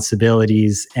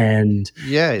responsibilities. And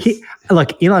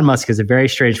look, Elon Musk is a very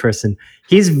strange person.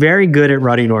 He's very good at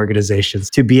running organizations.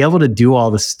 To be able to do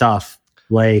all the stuff,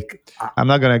 like, I'm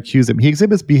not going to accuse him. He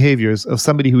exhibits behaviors of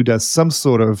somebody who does some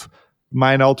sort of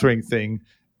mind-altering thing,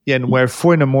 and where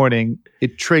 4 a.m,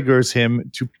 it triggers him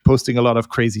to posting a lot of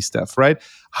crazy stuff, right?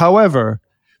 However,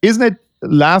 isn't it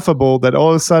laughable that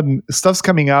all of a sudden stuff's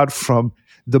coming out from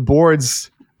the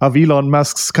boards of Elon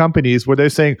Musk's companies where they're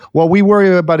saying, well, we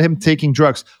worry about him taking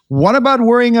drugs. What about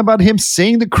worrying about him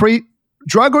saying the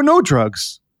drug or no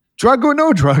drugs? Drug or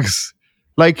no drugs?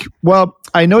 Like, well,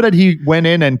 I know that he went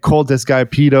in and called this guy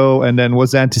pedo and then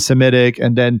was anti-Semitic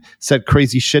and then said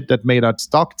crazy shit that made our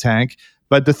stock tank.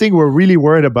 But the thing we're really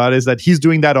worried about is that he's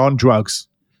doing that on drugs.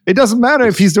 It doesn't matter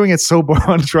if he's doing it sober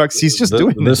on drugs. He's just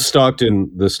doing it. The stock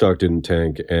didn't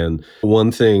tank. And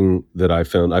one thing that I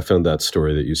found that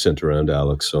story that you sent around,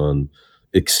 Alex, on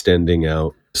extending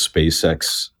out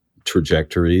SpaceX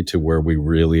trajectory to where we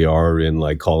really are in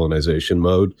like colonization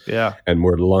mode. Yeah. And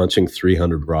we're launching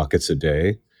 300 rockets a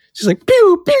day. She's like,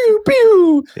 pew, pew,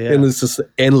 pew. Yeah. And it's just,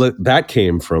 and that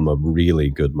came from a really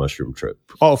good mushroom trip.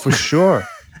 Oh, for sure.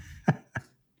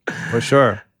 For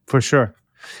sure.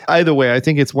 Either way, I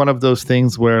think it's one of those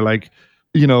things where, like,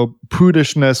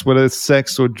 prudishness, whether it's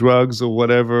sex or drugs or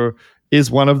whatever,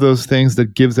 is one of those things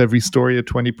that gives every story a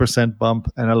 20%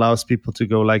 bump and allows people to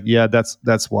go like, yeah,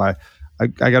 that's why. I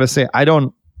gotta say, I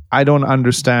don't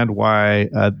understand why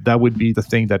that would be the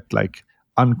thing that like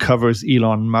uncovers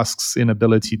Elon Musk's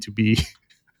inability to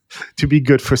be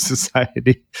good for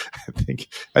society.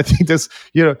 I think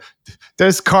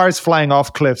there's cars flying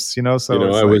off cliffs,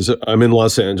 So I'm in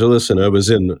Los Angeles, and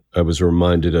I was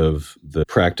reminded of the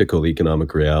practical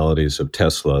economic realities of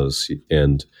Tesla's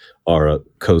and our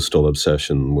coastal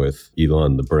obsession with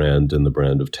Elon, the brand, and the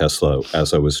brand of Tesla.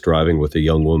 As I was driving with a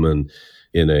young woman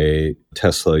in a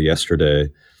Tesla yesterday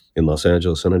in Los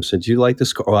Angeles, and I said, "Do you like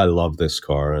this car?" "Oh, I love this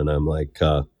car." And I'm like,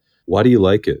 "Why do you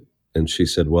like it?" And she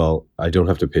said, "Well, I don't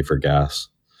have to pay for gas.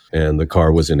 And the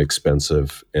car was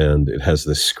inexpensive, and it has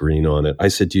this screen on it." I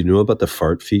said, "Do you know about the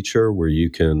fart feature where you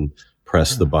can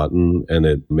press the button and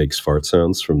it makes fart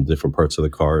sounds from different parts of the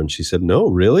car?" And she said, "No,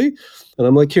 really?" And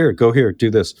I'm like, "Here, go here, do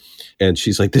this." And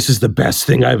she's like, "This is the best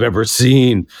thing I've ever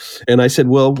seen." And I said,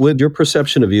 "Well, would your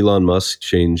perception of Elon Musk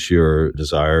change your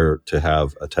desire to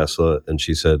have a Tesla?" And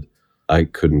she said, "I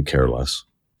couldn't care less."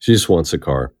 She just wants a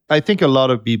car. I think a lot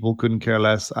of people couldn't care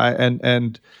less.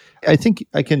 And I think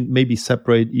I can maybe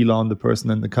separate Elon, the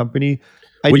person, and the company.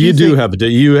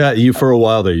 You for a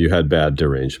while there, you had bad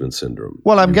derangement syndrome.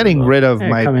 Well, I'm getting rid of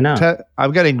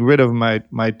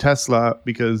my Tesla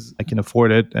because I can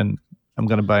afford it and I'm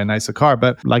going to buy a nicer car.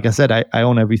 But like I said, I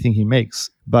own everything he makes.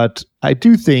 But I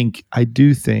do think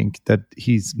that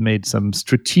he's made some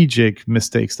strategic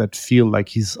mistakes that feel like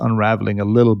he's unraveling a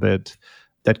little bit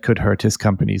that could hurt his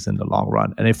companies in the long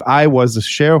run. And if I was a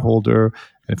shareholder,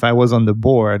 and if I was on the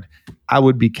board, I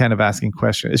would be kind of asking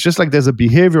questions. It's just like there's a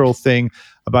behavioral thing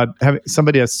about having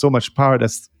somebody has so much power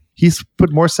he's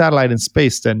put more satellite in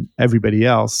space than everybody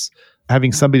else.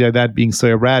 Having somebody like that being so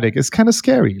erratic is kind of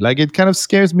scary. Like, it kind of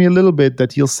scares me a little bit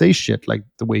that he'll say shit like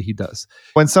the way he does.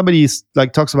 When somebody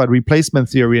talks about replacement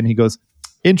theory and he goes,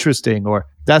 "Interesting," or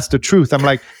 "That's the truth," I'm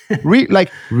like,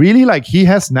 really? Like, he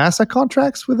has NASA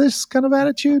contracts with this kind of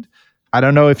attitude? I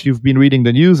don't know if you've been reading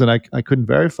the news, and I couldn't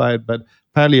verify it, but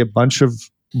apparently a bunch of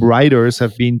writers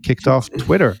have been kicked off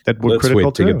Twitter that were critical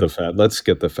wait to too. get the fact. Let's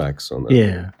get the facts on that.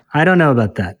 Yeah. I don't know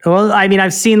about that. Well, I mean,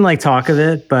 I've seen like talk of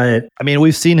it, but I mean,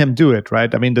 we've seen him do it,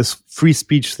 right? I mean, this free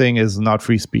speech thing is not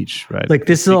free speech, right? like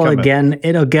this will again,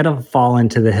 it'll fall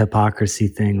into the hypocrisy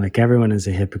thing. Like everyone is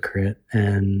a hypocrite,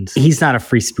 and he's not a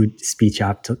free speech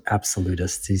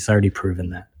absolutist. He's already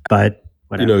proven that. But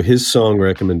whatever. His song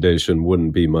recommendation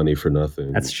wouldn't be Money for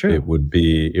Nothing. That's true. It would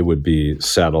be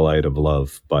Satellite of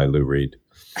Love by Lou Reed.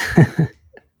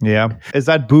 Yeah. Is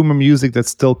that boomer music that's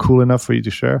still cool enough for you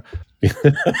to share?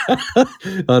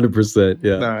 100%.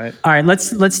 Yeah. All right.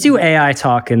 Let's do AI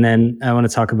talk, and then I want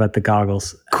to talk about the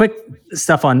goggles. Quick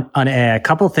stuff on AI. A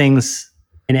couple things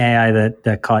in AI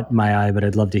that caught my eye, but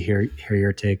I'd love to hear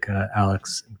your take,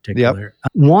 Alex, in particular.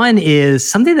 Yep. One is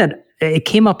something that it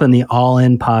came up in the All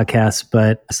In podcast,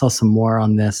 but I saw some more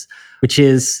on this, which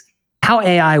is how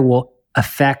AI will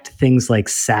affect things like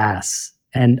SaaS.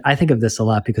 And I think of this a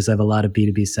lot because I have a lot of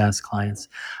B2B SaaS clients.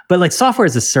 But like software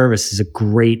as a service is a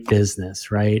great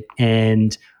business, right?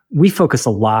 And we focus a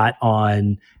lot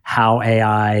on how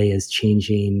AI is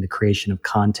changing the creation of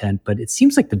content. But it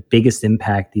seems like the biggest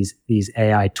impact these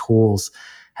AI tools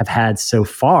have had so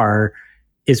far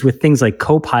is with things like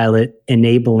Copilot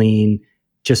enabling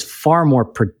just far more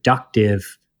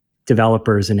productive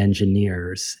developers and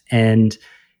engineers. And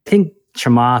I think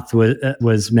Chamath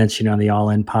was mentioned on the All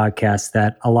In podcast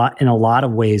that in a lot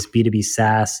of ways, B2B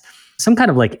SaaS, some kind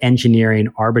of like engineering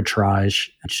arbitrage,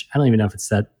 which I don't even know if it's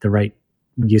the right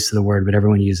use of the word, but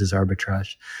everyone uses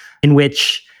arbitrage, in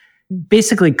which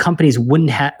basically companies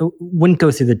wouldn't go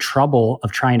through the trouble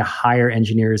of trying to hire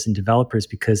engineers and developers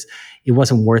because it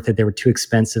wasn't worth it. They were too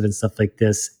expensive and stuff like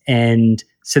this. And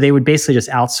so they would basically just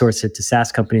outsource it to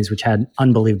SaaS companies, which had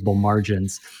unbelievable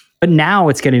margins. But now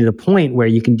it's getting to the point where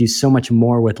you can do so much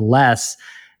more with less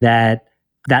that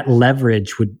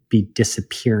leverage would be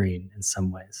disappearing in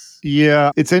some ways. Yeah,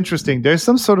 it's interesting. There's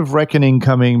some sort of reckoning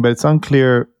coming, but it's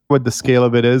unclear what the scale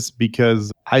of it is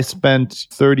because I spent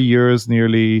 30 years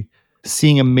nearly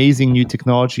seeing amazing new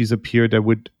technologies appear that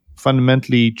would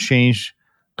fundamentally change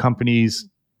companies'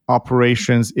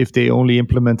 operations if they only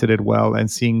implemented it well, and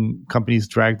seeing companies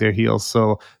drag their heels.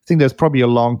 So I think there's probably a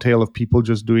long tail of people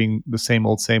just doing the same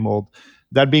old.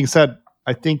 That being said,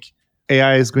 I think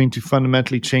AI is going to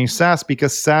fundamentally change SaaS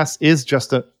because SaaS is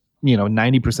just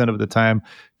 90% of the time,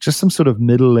 just some sort of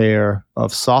middle layer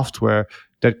of software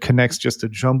that connects just a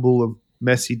jumble of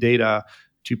messy data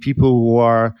to people who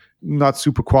are not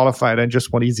super qualified and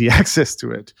just want easy access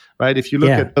to it, right? If you look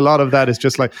at a lot of that, it's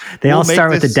just like they all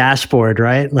start with a dashboard,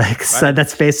 right? Like so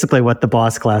that's basically what the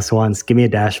boss class wants. Give me a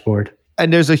dashboard.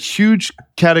 And there's a huge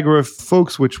category of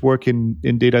folks which work in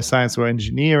data science or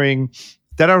engineering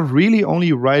that are really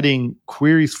only writing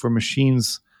queries for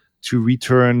machines to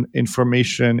return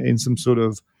information in some sort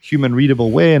of human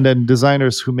readable way, and then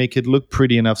designers who make it look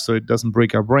pretty enough so it doesn't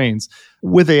break our brains.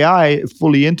 With AI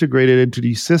fully integrated into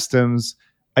these systems,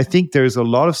 I think there's a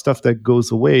lot of stuff that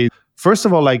goes away. First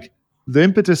of all, like the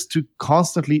impetus to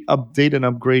constantly update and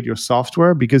upgrade your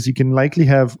software, because you can likely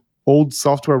have old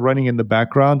software running in the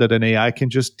background that an AI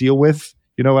can just deal with.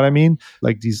 You know what I mean?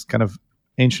 Like these kind of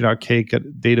ancient archaic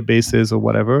databases or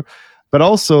whatever. But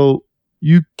also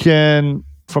you can,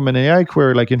 from an AI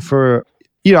query, like infer,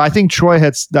 I think Troy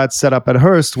had that set up at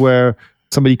Hearst where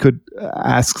somebody could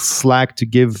ask Slack to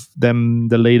give them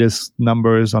the latest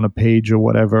numbers on a page or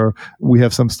whatever. We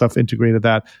have some stuff integrated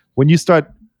that. When you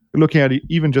start looking at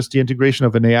even just the integration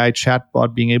of an AI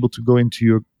chatbot being able to go into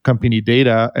your company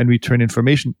data and return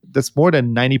information, that's more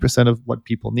than 90% of what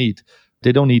people need.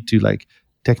 They don't need to like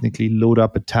technically load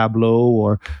up a Tableau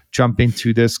or jump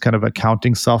into this kind of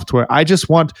accounting software. I just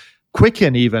want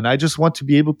Quicken even. I just want to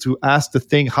be able to ask the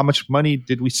thing, how much money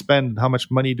did we spend? How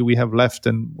much money do we have left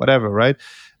and whatever, right?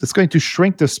 That's going to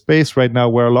shrink the space right now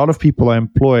where a lot of people are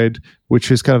employed,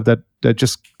 which is kind of that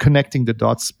just connecting the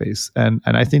dots space. And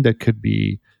I think that could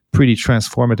be pretty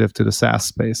transformative to the SaaS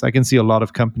space. I can see a lot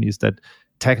of companies that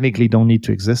technically don't need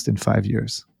to exist in 5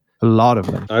 years. A lot of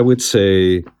them. I would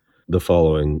say the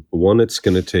following. One, it's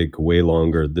going to take way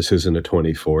longer. This isn't a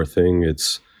 24 thing.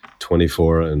 It's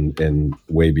 24 and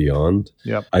way beyond.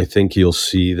 Yep. I think you'll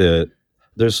see that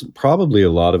there's probably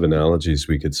a lot of analogies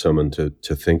we could summon to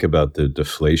think about the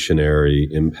deflationary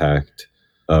impact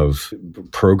of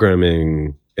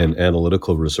programming and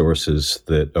analytical resources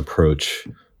that approach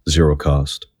zero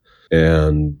cost.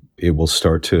 And it will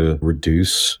start to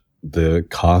reduce the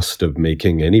cost of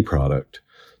making any product.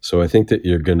 So I think that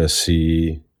you're going to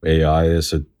see AI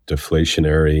as a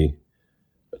deflationary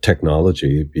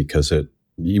technology because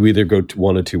you either go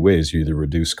one of two ways. You either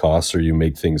reduce costs or you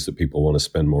make things that people want to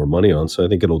spend more money on. So I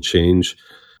think it'll change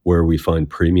where we find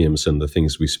premiums in the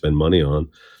things we spend money on.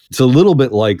 It's a little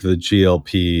bit like the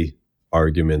GLP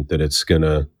argument that it's going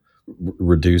to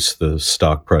reduce the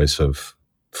stock price of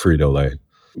Frito-Lay,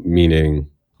 meaning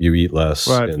you eat less.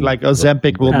 Right, like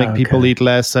Ozempic will make people eat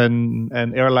less, and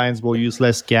airlines will use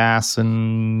less gas,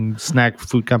 and snack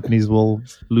food companies will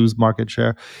lose market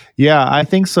share. Yeah, I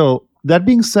think so. That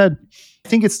being said, I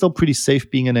think it's still pretty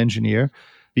safe being an engineer,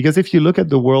 because if you look at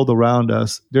the world around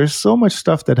us, there's so much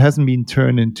stuff that hasn't been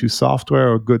turned into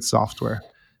software or good software.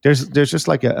 There's just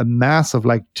like a mass of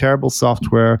like terrible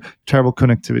software, terrible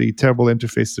connectivity, terrible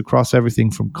interfaces across everything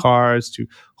from cars to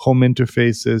home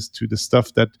interfaces to the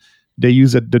stuff that they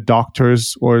use at the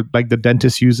doctors or like the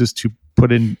dentist uses to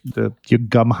put in your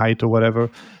gum height or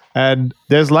whatever. And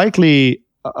there's likely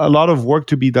a lot of work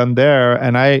to be done there.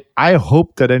 And I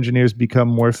hope that engineers become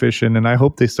more efficient, and I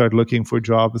hope they start looking for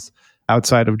jobs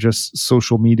outside of just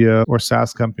social media or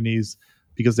SaaS companies,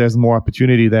 because there's more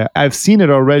opportunity there. I've seen it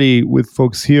already with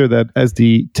folks here that as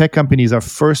the tech companies are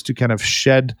first to kind of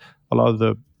shed a lot of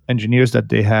the engineers that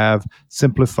they have,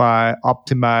 simplify,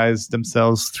 optimize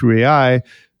themselves through AI,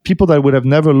 people that would have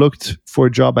never looked for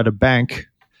a job at a bank,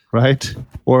 right?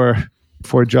 Or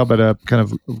for a job at a kind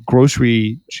of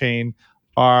grocery chain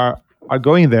are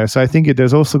going there. So I think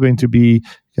there's also going to be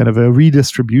kind of a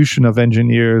redistribution of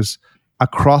engineers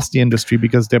across the industry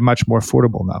because they're much more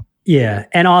affordable now. Yeah.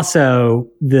 And also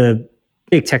the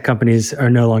big tech companies are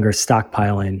no longer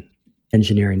stockpiling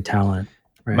engineering talent,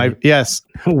 right? Yes.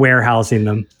 Warehousing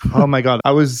them. Oh my God.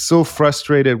 I was so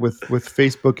frustrated with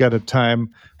Facebook at a time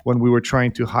when we were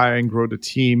trying to hire and grow the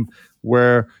team,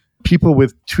 where people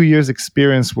with 2 years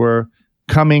experience were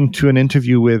coming to an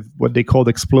interview with what they called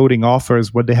exploding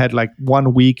offers, where they had like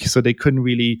 1 week, so they couldn't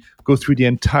really go through the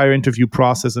entire interview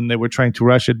process, and they were trying to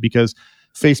rush it because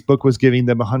Facebook was giving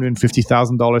them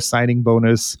 $150,000 signing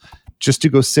bonus just to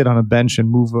go sit on a bench and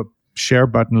move a share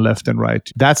button left and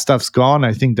right. That stuff's gone.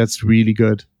 I think that's really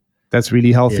good. That's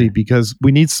really healthy, because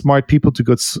we need smart people to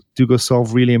go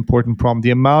solve really important problems.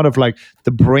 The amount of like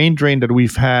the brain drain that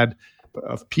we've had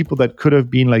of people that could have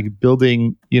been like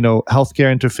building,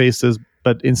 healthcare interfaces,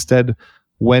 but instead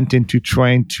went into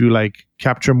trying to like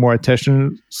capture more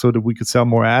attention so that we could sell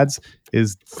more ads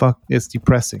it's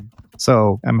depressing.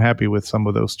 So I'm happy with some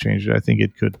of those changes. I think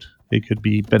it could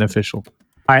be beneficial.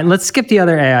 All right, let's skip the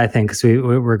other AI thing because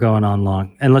we're going on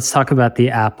long. And let's talk about the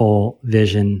Apple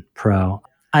Vision Pro.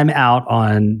 I'm out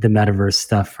on the metaverse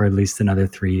stuff for at least another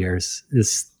 3 years.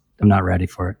 I'm not ready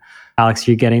for it. Alex,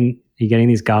 you getting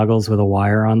these goggles with a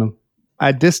wire on them?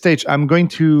 At this stage, I'm going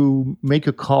to make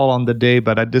a call on the day,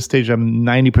 but at this stage, I'm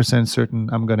 90% certain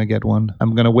I'm going to get one.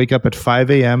 I'm going to wake up at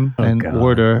 5 a.m. and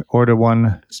order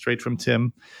one straight from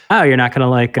Tim. Oh, you're not going to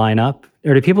like line up?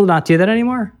 Or do people not do that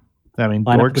anymore? I mean,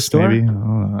 dorks, maybe.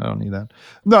 Oh, I don't need that.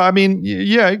 No, I mean,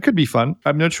 yeah, it could be fun.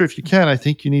 I'm not sure if you can. I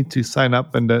think you need to sign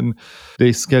up and then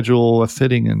they schedule a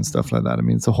fitting and stuff like that. I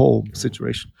mean, it's a whole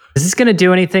situation. Is this going to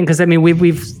do anything? Because I mean,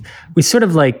 we sort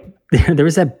of like, there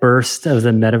was that burst of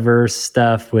the metaverse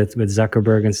stuff with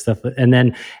Zuckerberg and stuff. And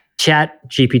then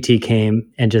ChatGPT came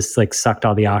and just like sucked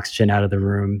all the oxygen out of the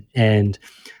room. And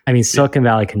I mean, Silicon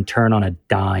Valley can turn on a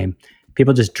dime.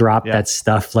 People just drop that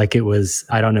stuff like it was,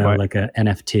 I don't know, like a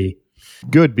NFT.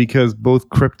 Good, because both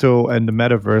crypto and the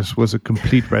metaverse was a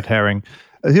complete red herring.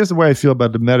 Here's the way I feel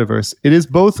about the metaverse. It is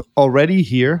both already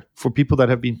here for people that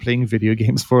have been playing video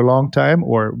games for a long time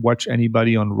or watch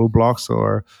anybody on Roblox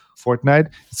or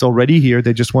Fortnite. It's already here.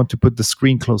 They just want to put the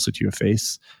screen closer to your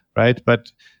face, right?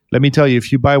 But let me tell you,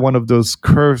 if you buy one of those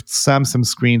curved Samsung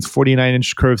screens,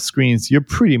 49-inch curved screens, you're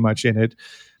pretty much in it.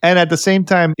 And at the same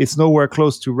time, it's nowhere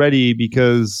close to ready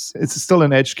because it's still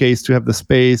an edge case to have the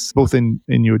space, both in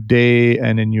your day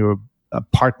and in your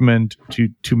apartment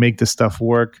to make this stuff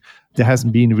work. There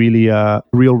hasn't been really a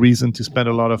real reason to spend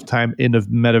a lot of time in a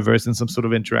metaverse in some sort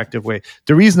of interactive way.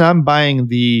 The reason I'm buying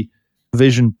the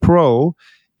Vision Pro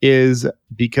is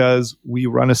because we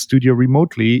run a studio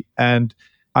remotely, and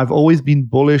I've always been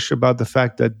bullish about the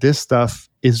fact that this stuff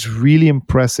is really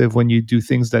impressive when you do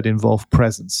things that involve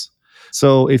presence.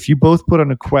 So if you both put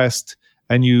on a Quest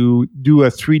and you do a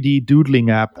 3D doodling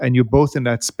app and you're both in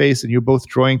that space and you're both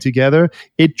drawing together,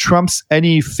 it trumps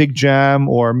any FigJam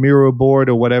or Miro board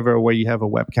or whatever where you have a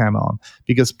webcam on,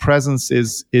 because presence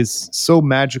is so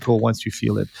magical once you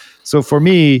feel it. So for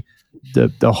me,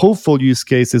 the hopeful use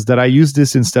case is that I use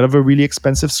this instead of a really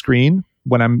expensive screen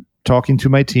when I'm talking to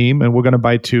my team, and we're going to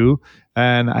buy two,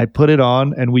 and I put it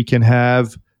on and we can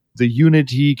have the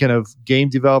Unity kind of game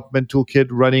development toolkit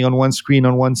running on one screen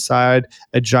on one side,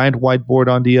 a giant whiteboard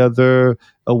on the other,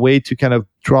 a way to kind of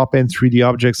drop in 3D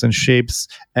objects and shapes,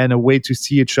 and a way to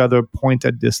see each other, point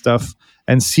at this stuff,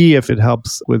 and see if it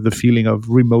helps with the feeling of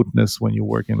remoteness when you're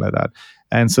working like that.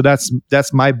 And so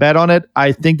that's my bet on it.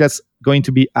 I think that's going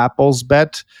to be Apple's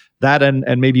bet, that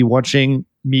and maybe watching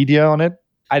media on it.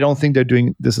 I don't think they're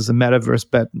doing this as a metaverse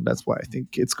bet, and that's why I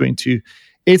think it's going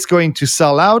to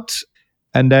sell out,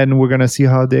 and then we're going to see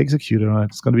how they execute it on it.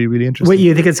 It's going to be really interesting. Wait,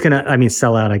 you think it's going to,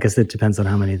 sell out? I guess it depends on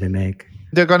how many they make.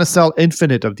 They're going to sell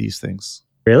infinite of these things.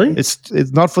 Really?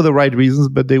 It's not for the right reasons,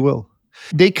 but they will.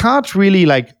 They can't really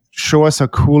like show us how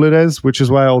cool it is, which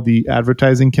is why all the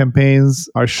advertising campaigns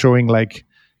are showing like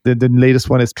the latest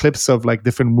one is clips of like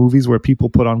different movies where people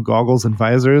put on goggles and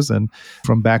visors, and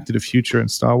from Back to the Future and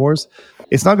Star Wars.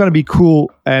 It's not going to be cool,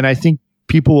 and I think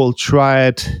people will try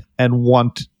it and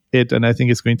want it, and I think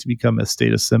it's going to become a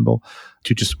status symbol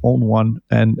to just own one,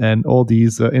 and all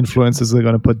these influencers are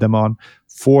going to put them on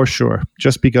for sure,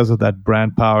 just because of that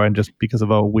brand power and just because of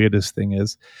how weird this thing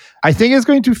is. I think it's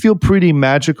going to feel pretty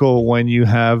magical when you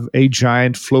have a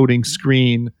giant floating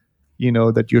screen,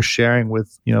 that you're sharing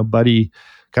with, buddy,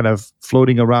 kind of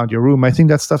floating around your room. I think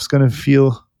that stuff's going to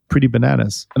feel pretty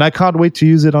bananas, and I can't wait to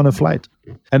use it on a flight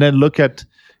and then look at,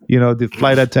 the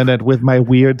flight attendant with my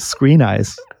weird screen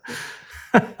eyes.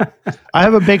 I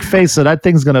have a big face, so that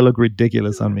thing's going to look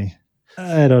ridiculous on me.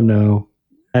 I don't know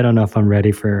if I'm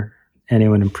ready for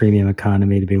anyone in premium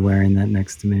economy to be wearing that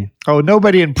next to me. Oh,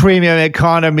 nobody in premium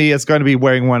economy is going to be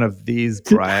wearing one of these,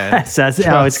 Brian. It's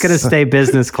going to stay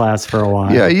business class for a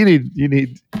while. Yeah, you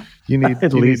need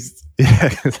at least.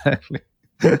 Yeah, exactly.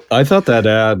 I thought that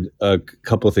ad, a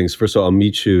couple of things. First of all, I'll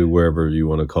meet you wherever you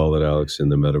want to call it, Alex, in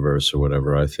the metaverse or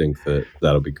whatever. I think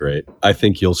that'll be great. I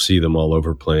think you'll see them all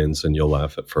over planes and you'll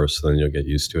laugh at first, then you'll get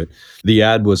used to it. The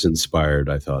ad was inspired,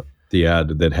 I thought. The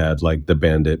ad that had like the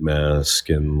bandit mask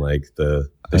and like the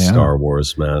Star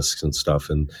Wars masks and stuff.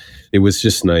 And it was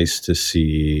just nice to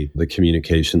see the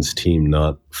communications team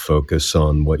not focus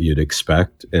on what you'd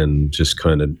expect and just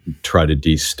kind of try to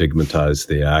destigmatize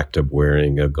the act of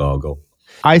wearing a goggle.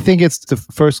 I think it's the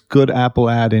first good Apple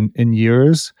ad in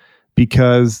years,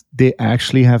 because they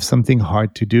actually have something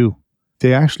hard to do.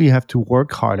 They actually have to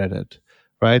work hard at it,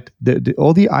 right?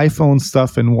 All the iPhone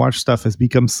stuff and watch stuff has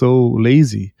become so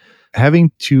lazy.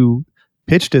 Having to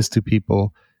pitch this to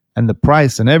people and the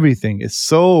price and everything is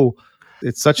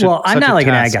such a Well, I'm not like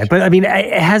task. an ad guy, but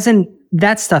it hasn't,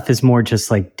 that stuff is more just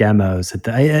like demos.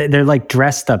 They're like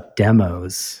dressed up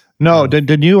demos. No,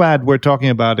 the new ad we're talking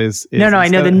about is no. I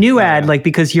know the new ad, like,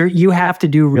 because you have to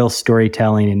do real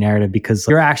storytelling and narrative, because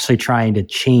you're actually trying to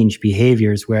change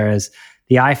behaviors, whereas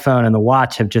the iPhone and the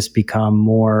watch have just become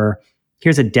more.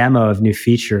 Here's a demo of new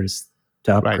features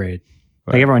to upgrade.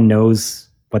 Right. Like everyone knows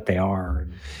what they are.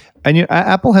 And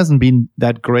Apple hasn't been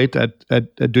that great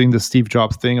at doing the Steve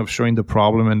Jobs thing of showing the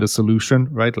problem and the solution,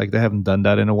 right? Like they haven't done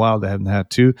that in a while. They haven't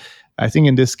had to. I think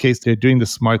in this case they're doing the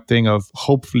smart thing of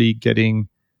hopefully getting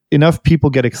enough people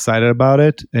get excited about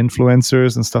it,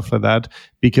 influencers and stuff like that,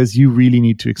 because you really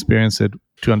need to experience it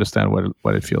to understand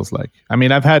what it feels like. I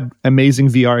mean, I've had amazing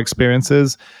VR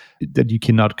experiences that you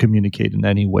cannot communicate in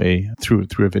any way through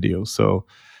a video. So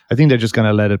I think they're just going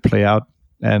to let it play out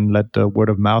and let the word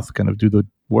of mouth kind of do the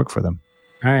work for them.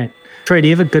 All right. Troy, do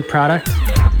you have a good product?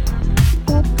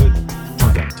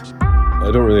 I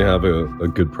don't really have a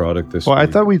good product this week. I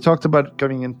thought we talked about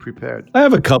coming in prepared. I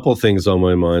have a couple things on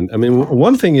my mind. I mean,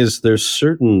 one thing is there's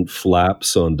certain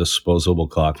flaps on disposable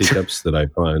coffee cups that I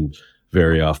find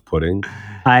very off-putting.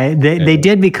 They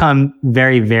did become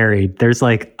very varied. There's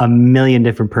like a million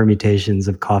different permutations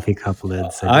of coffee cup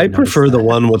lids. I prefer the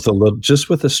one with just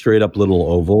with a straight up little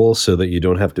oval, so that you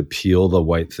don't have to peel the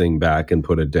white thing back and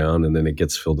put it down, and then it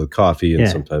gets filled with coffee. And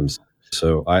sometimes,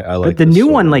 so I like. But the new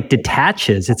one like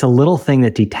detaches. It's a little thing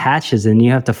that detaches, and you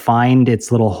have to find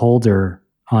its little holder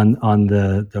on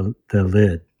the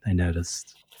lid. I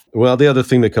noticed. Well, the other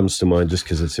thing that comes to mind, just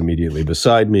because it's immediately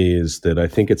beside me, is that I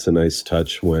think it's a nice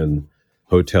touch when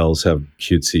hotels have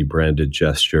cutesy branded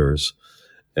gestures.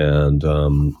 And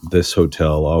this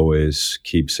hotel always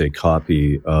keeps a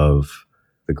copy of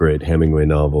the great Hemingway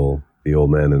novel, The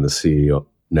Old Man and the Sea,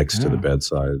 next to the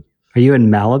bedside. Are you in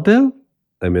Malibu?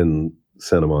 I'm in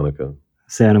Santa Monica.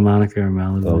 Santa Monica or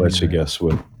Malibu. I'll let you guess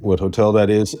what hotel that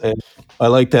is. And I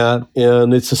like that.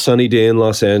 And it's a sunny day in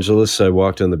Los Angeles. I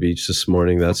walked on the beach this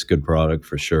morning. That's a good product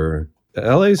for sure.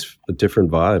 LA's a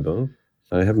different vibe, huh?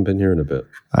 I haven't been here in a bit.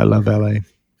 I love LA.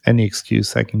 Any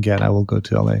excuse I can get, I will go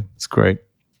to LA. It's great.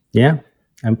 Yeah,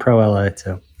 I'm pro LA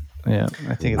too. Yeah,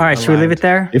 I think. All right, should we leave it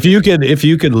there? If you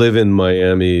could live in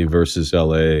Miami versus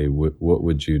LA, what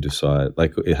would you decide?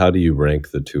 Like, how do you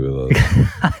rank the two of those?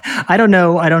 I don't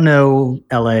know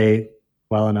LA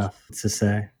well enough to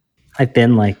say. I've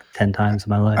been like 10 times in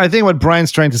my life. I think what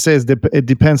Brian's trying to say is it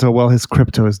depends how well his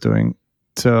crypto is doing.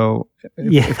 So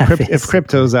if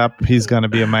crypto's up, he's going to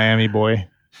be a Miami boy.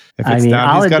 If it's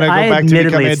down, he's going to go back to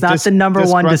becoming it's not the number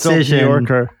one decision, New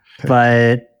Yorker.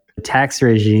 But the tax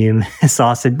regime is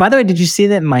awesome. By the way, did you see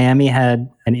that Miami had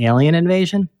an alien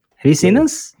invasion? Have you seen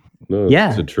this? No,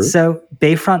 yeah. Is it true? So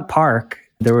Bayfront Park,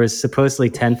 there was supposedly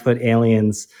 10-foot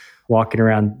aliens walking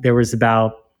around. There was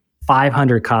about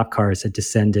 500 cop cars that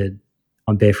descended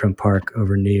on Bayfront Park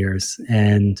over New Year's.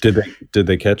 And did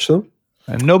they catch them?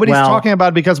 And nobody's talking about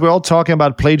it because we're all talking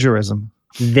about plagiarism.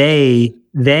 They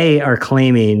are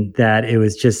claiming that it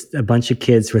was just a bunch of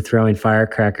kids were throwing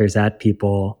firecrackers at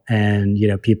people, and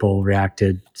people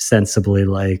reacted sensibly,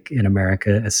 like in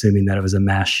America, assuming that it was a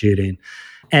mass shooting.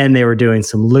 And they were doing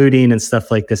some looting and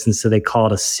stuff like this, and so they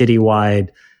called a citywide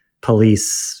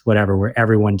police, whatever, where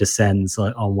everyone descends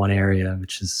on one area,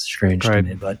 which is strange to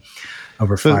me, but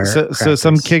over firecrackers. So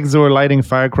some kids were lighting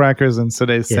firecrackers, and so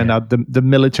they send out the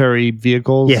military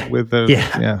vehicles with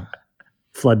the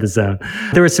flood the zone.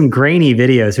 There were some grainy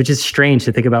videos, which is strange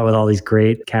to think about with all these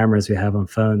great cameras we have on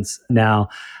phones now,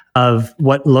 of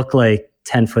what looked like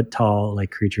 10-foot tall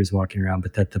like creatures walking around,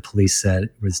 but that the police said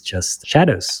was just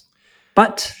shadows.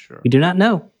 But we do not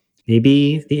know.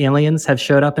 Maybe the aliens have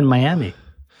showed up in Miami.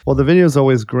 Well, the video is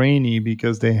always grainy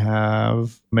because they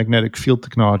have magnetic field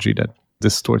technology that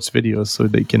distorts videos so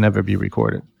they can never be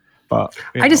recorded. But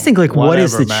I just think, like, what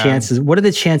is the chances? What are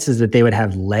the chances that they would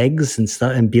have legs and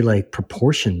stuff and be like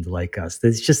proportioned like us?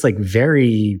 It's just like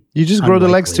very. You just grow the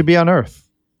legs to be on Earth.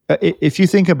 If you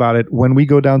think about it, when we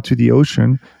go down to the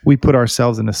ocean, we put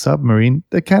ourselves in a submarine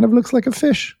that kind of looks like a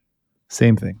fish.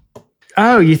 Same thing.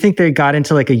 Oh, you think they got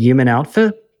into like a human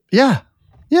outfit? Yeah.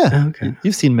 Oh, okay.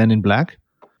 You've seen Men in Black.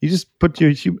 You just put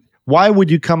your. Why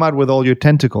would you come out with all your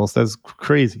tentacles? That's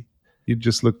crazy. You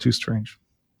just look too strange.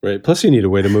 Right. Plus, you need a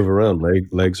way to move around.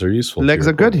 Legs are useful. Legs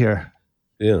are good here.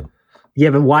 Yeah.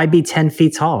 Yeah, but why be 10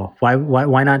 feet tall? Why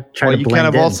not try to blend in? You kind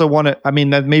of also want to. I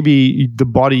mean, that maybe the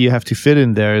body you have to fit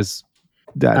in there is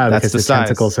that. That's the size.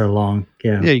 Tentacles are long.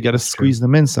 Yeah. Yeah, you got to squeeze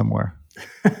them in somewhere.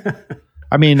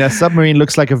 I mean, a submarine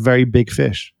looks like a very big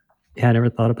fish. Yeah, I never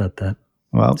thought about that.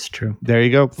 Well, it's true. There you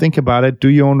go. Think about it. Do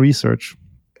your own research.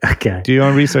 Okay. Do your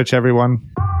own research, everyone.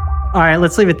 All right,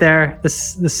 let's leave it there.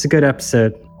 This is a good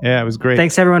episode. Yeah, it was great.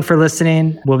 Thanks, everyone, for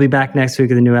listening. We'll be back next week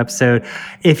with a new episode.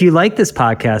 If you like this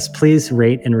podcast, please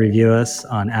rate and review us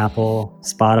on Apple,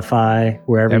 Spotify,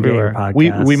 wherever you get your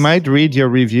podcasts. We might read your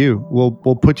review. We'll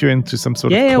put you into some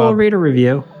sort of club. Yeah, we'll read a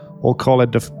review. We'll call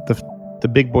it the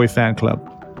Big Boy Fan Club.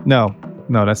 No,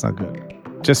 that's not good.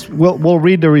 Just we'll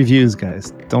read the reviews,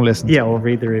 guys. Don't listen. Yeah, we'll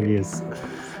read the reviews.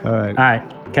 All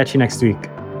right. Catch you next week.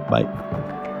 Bye.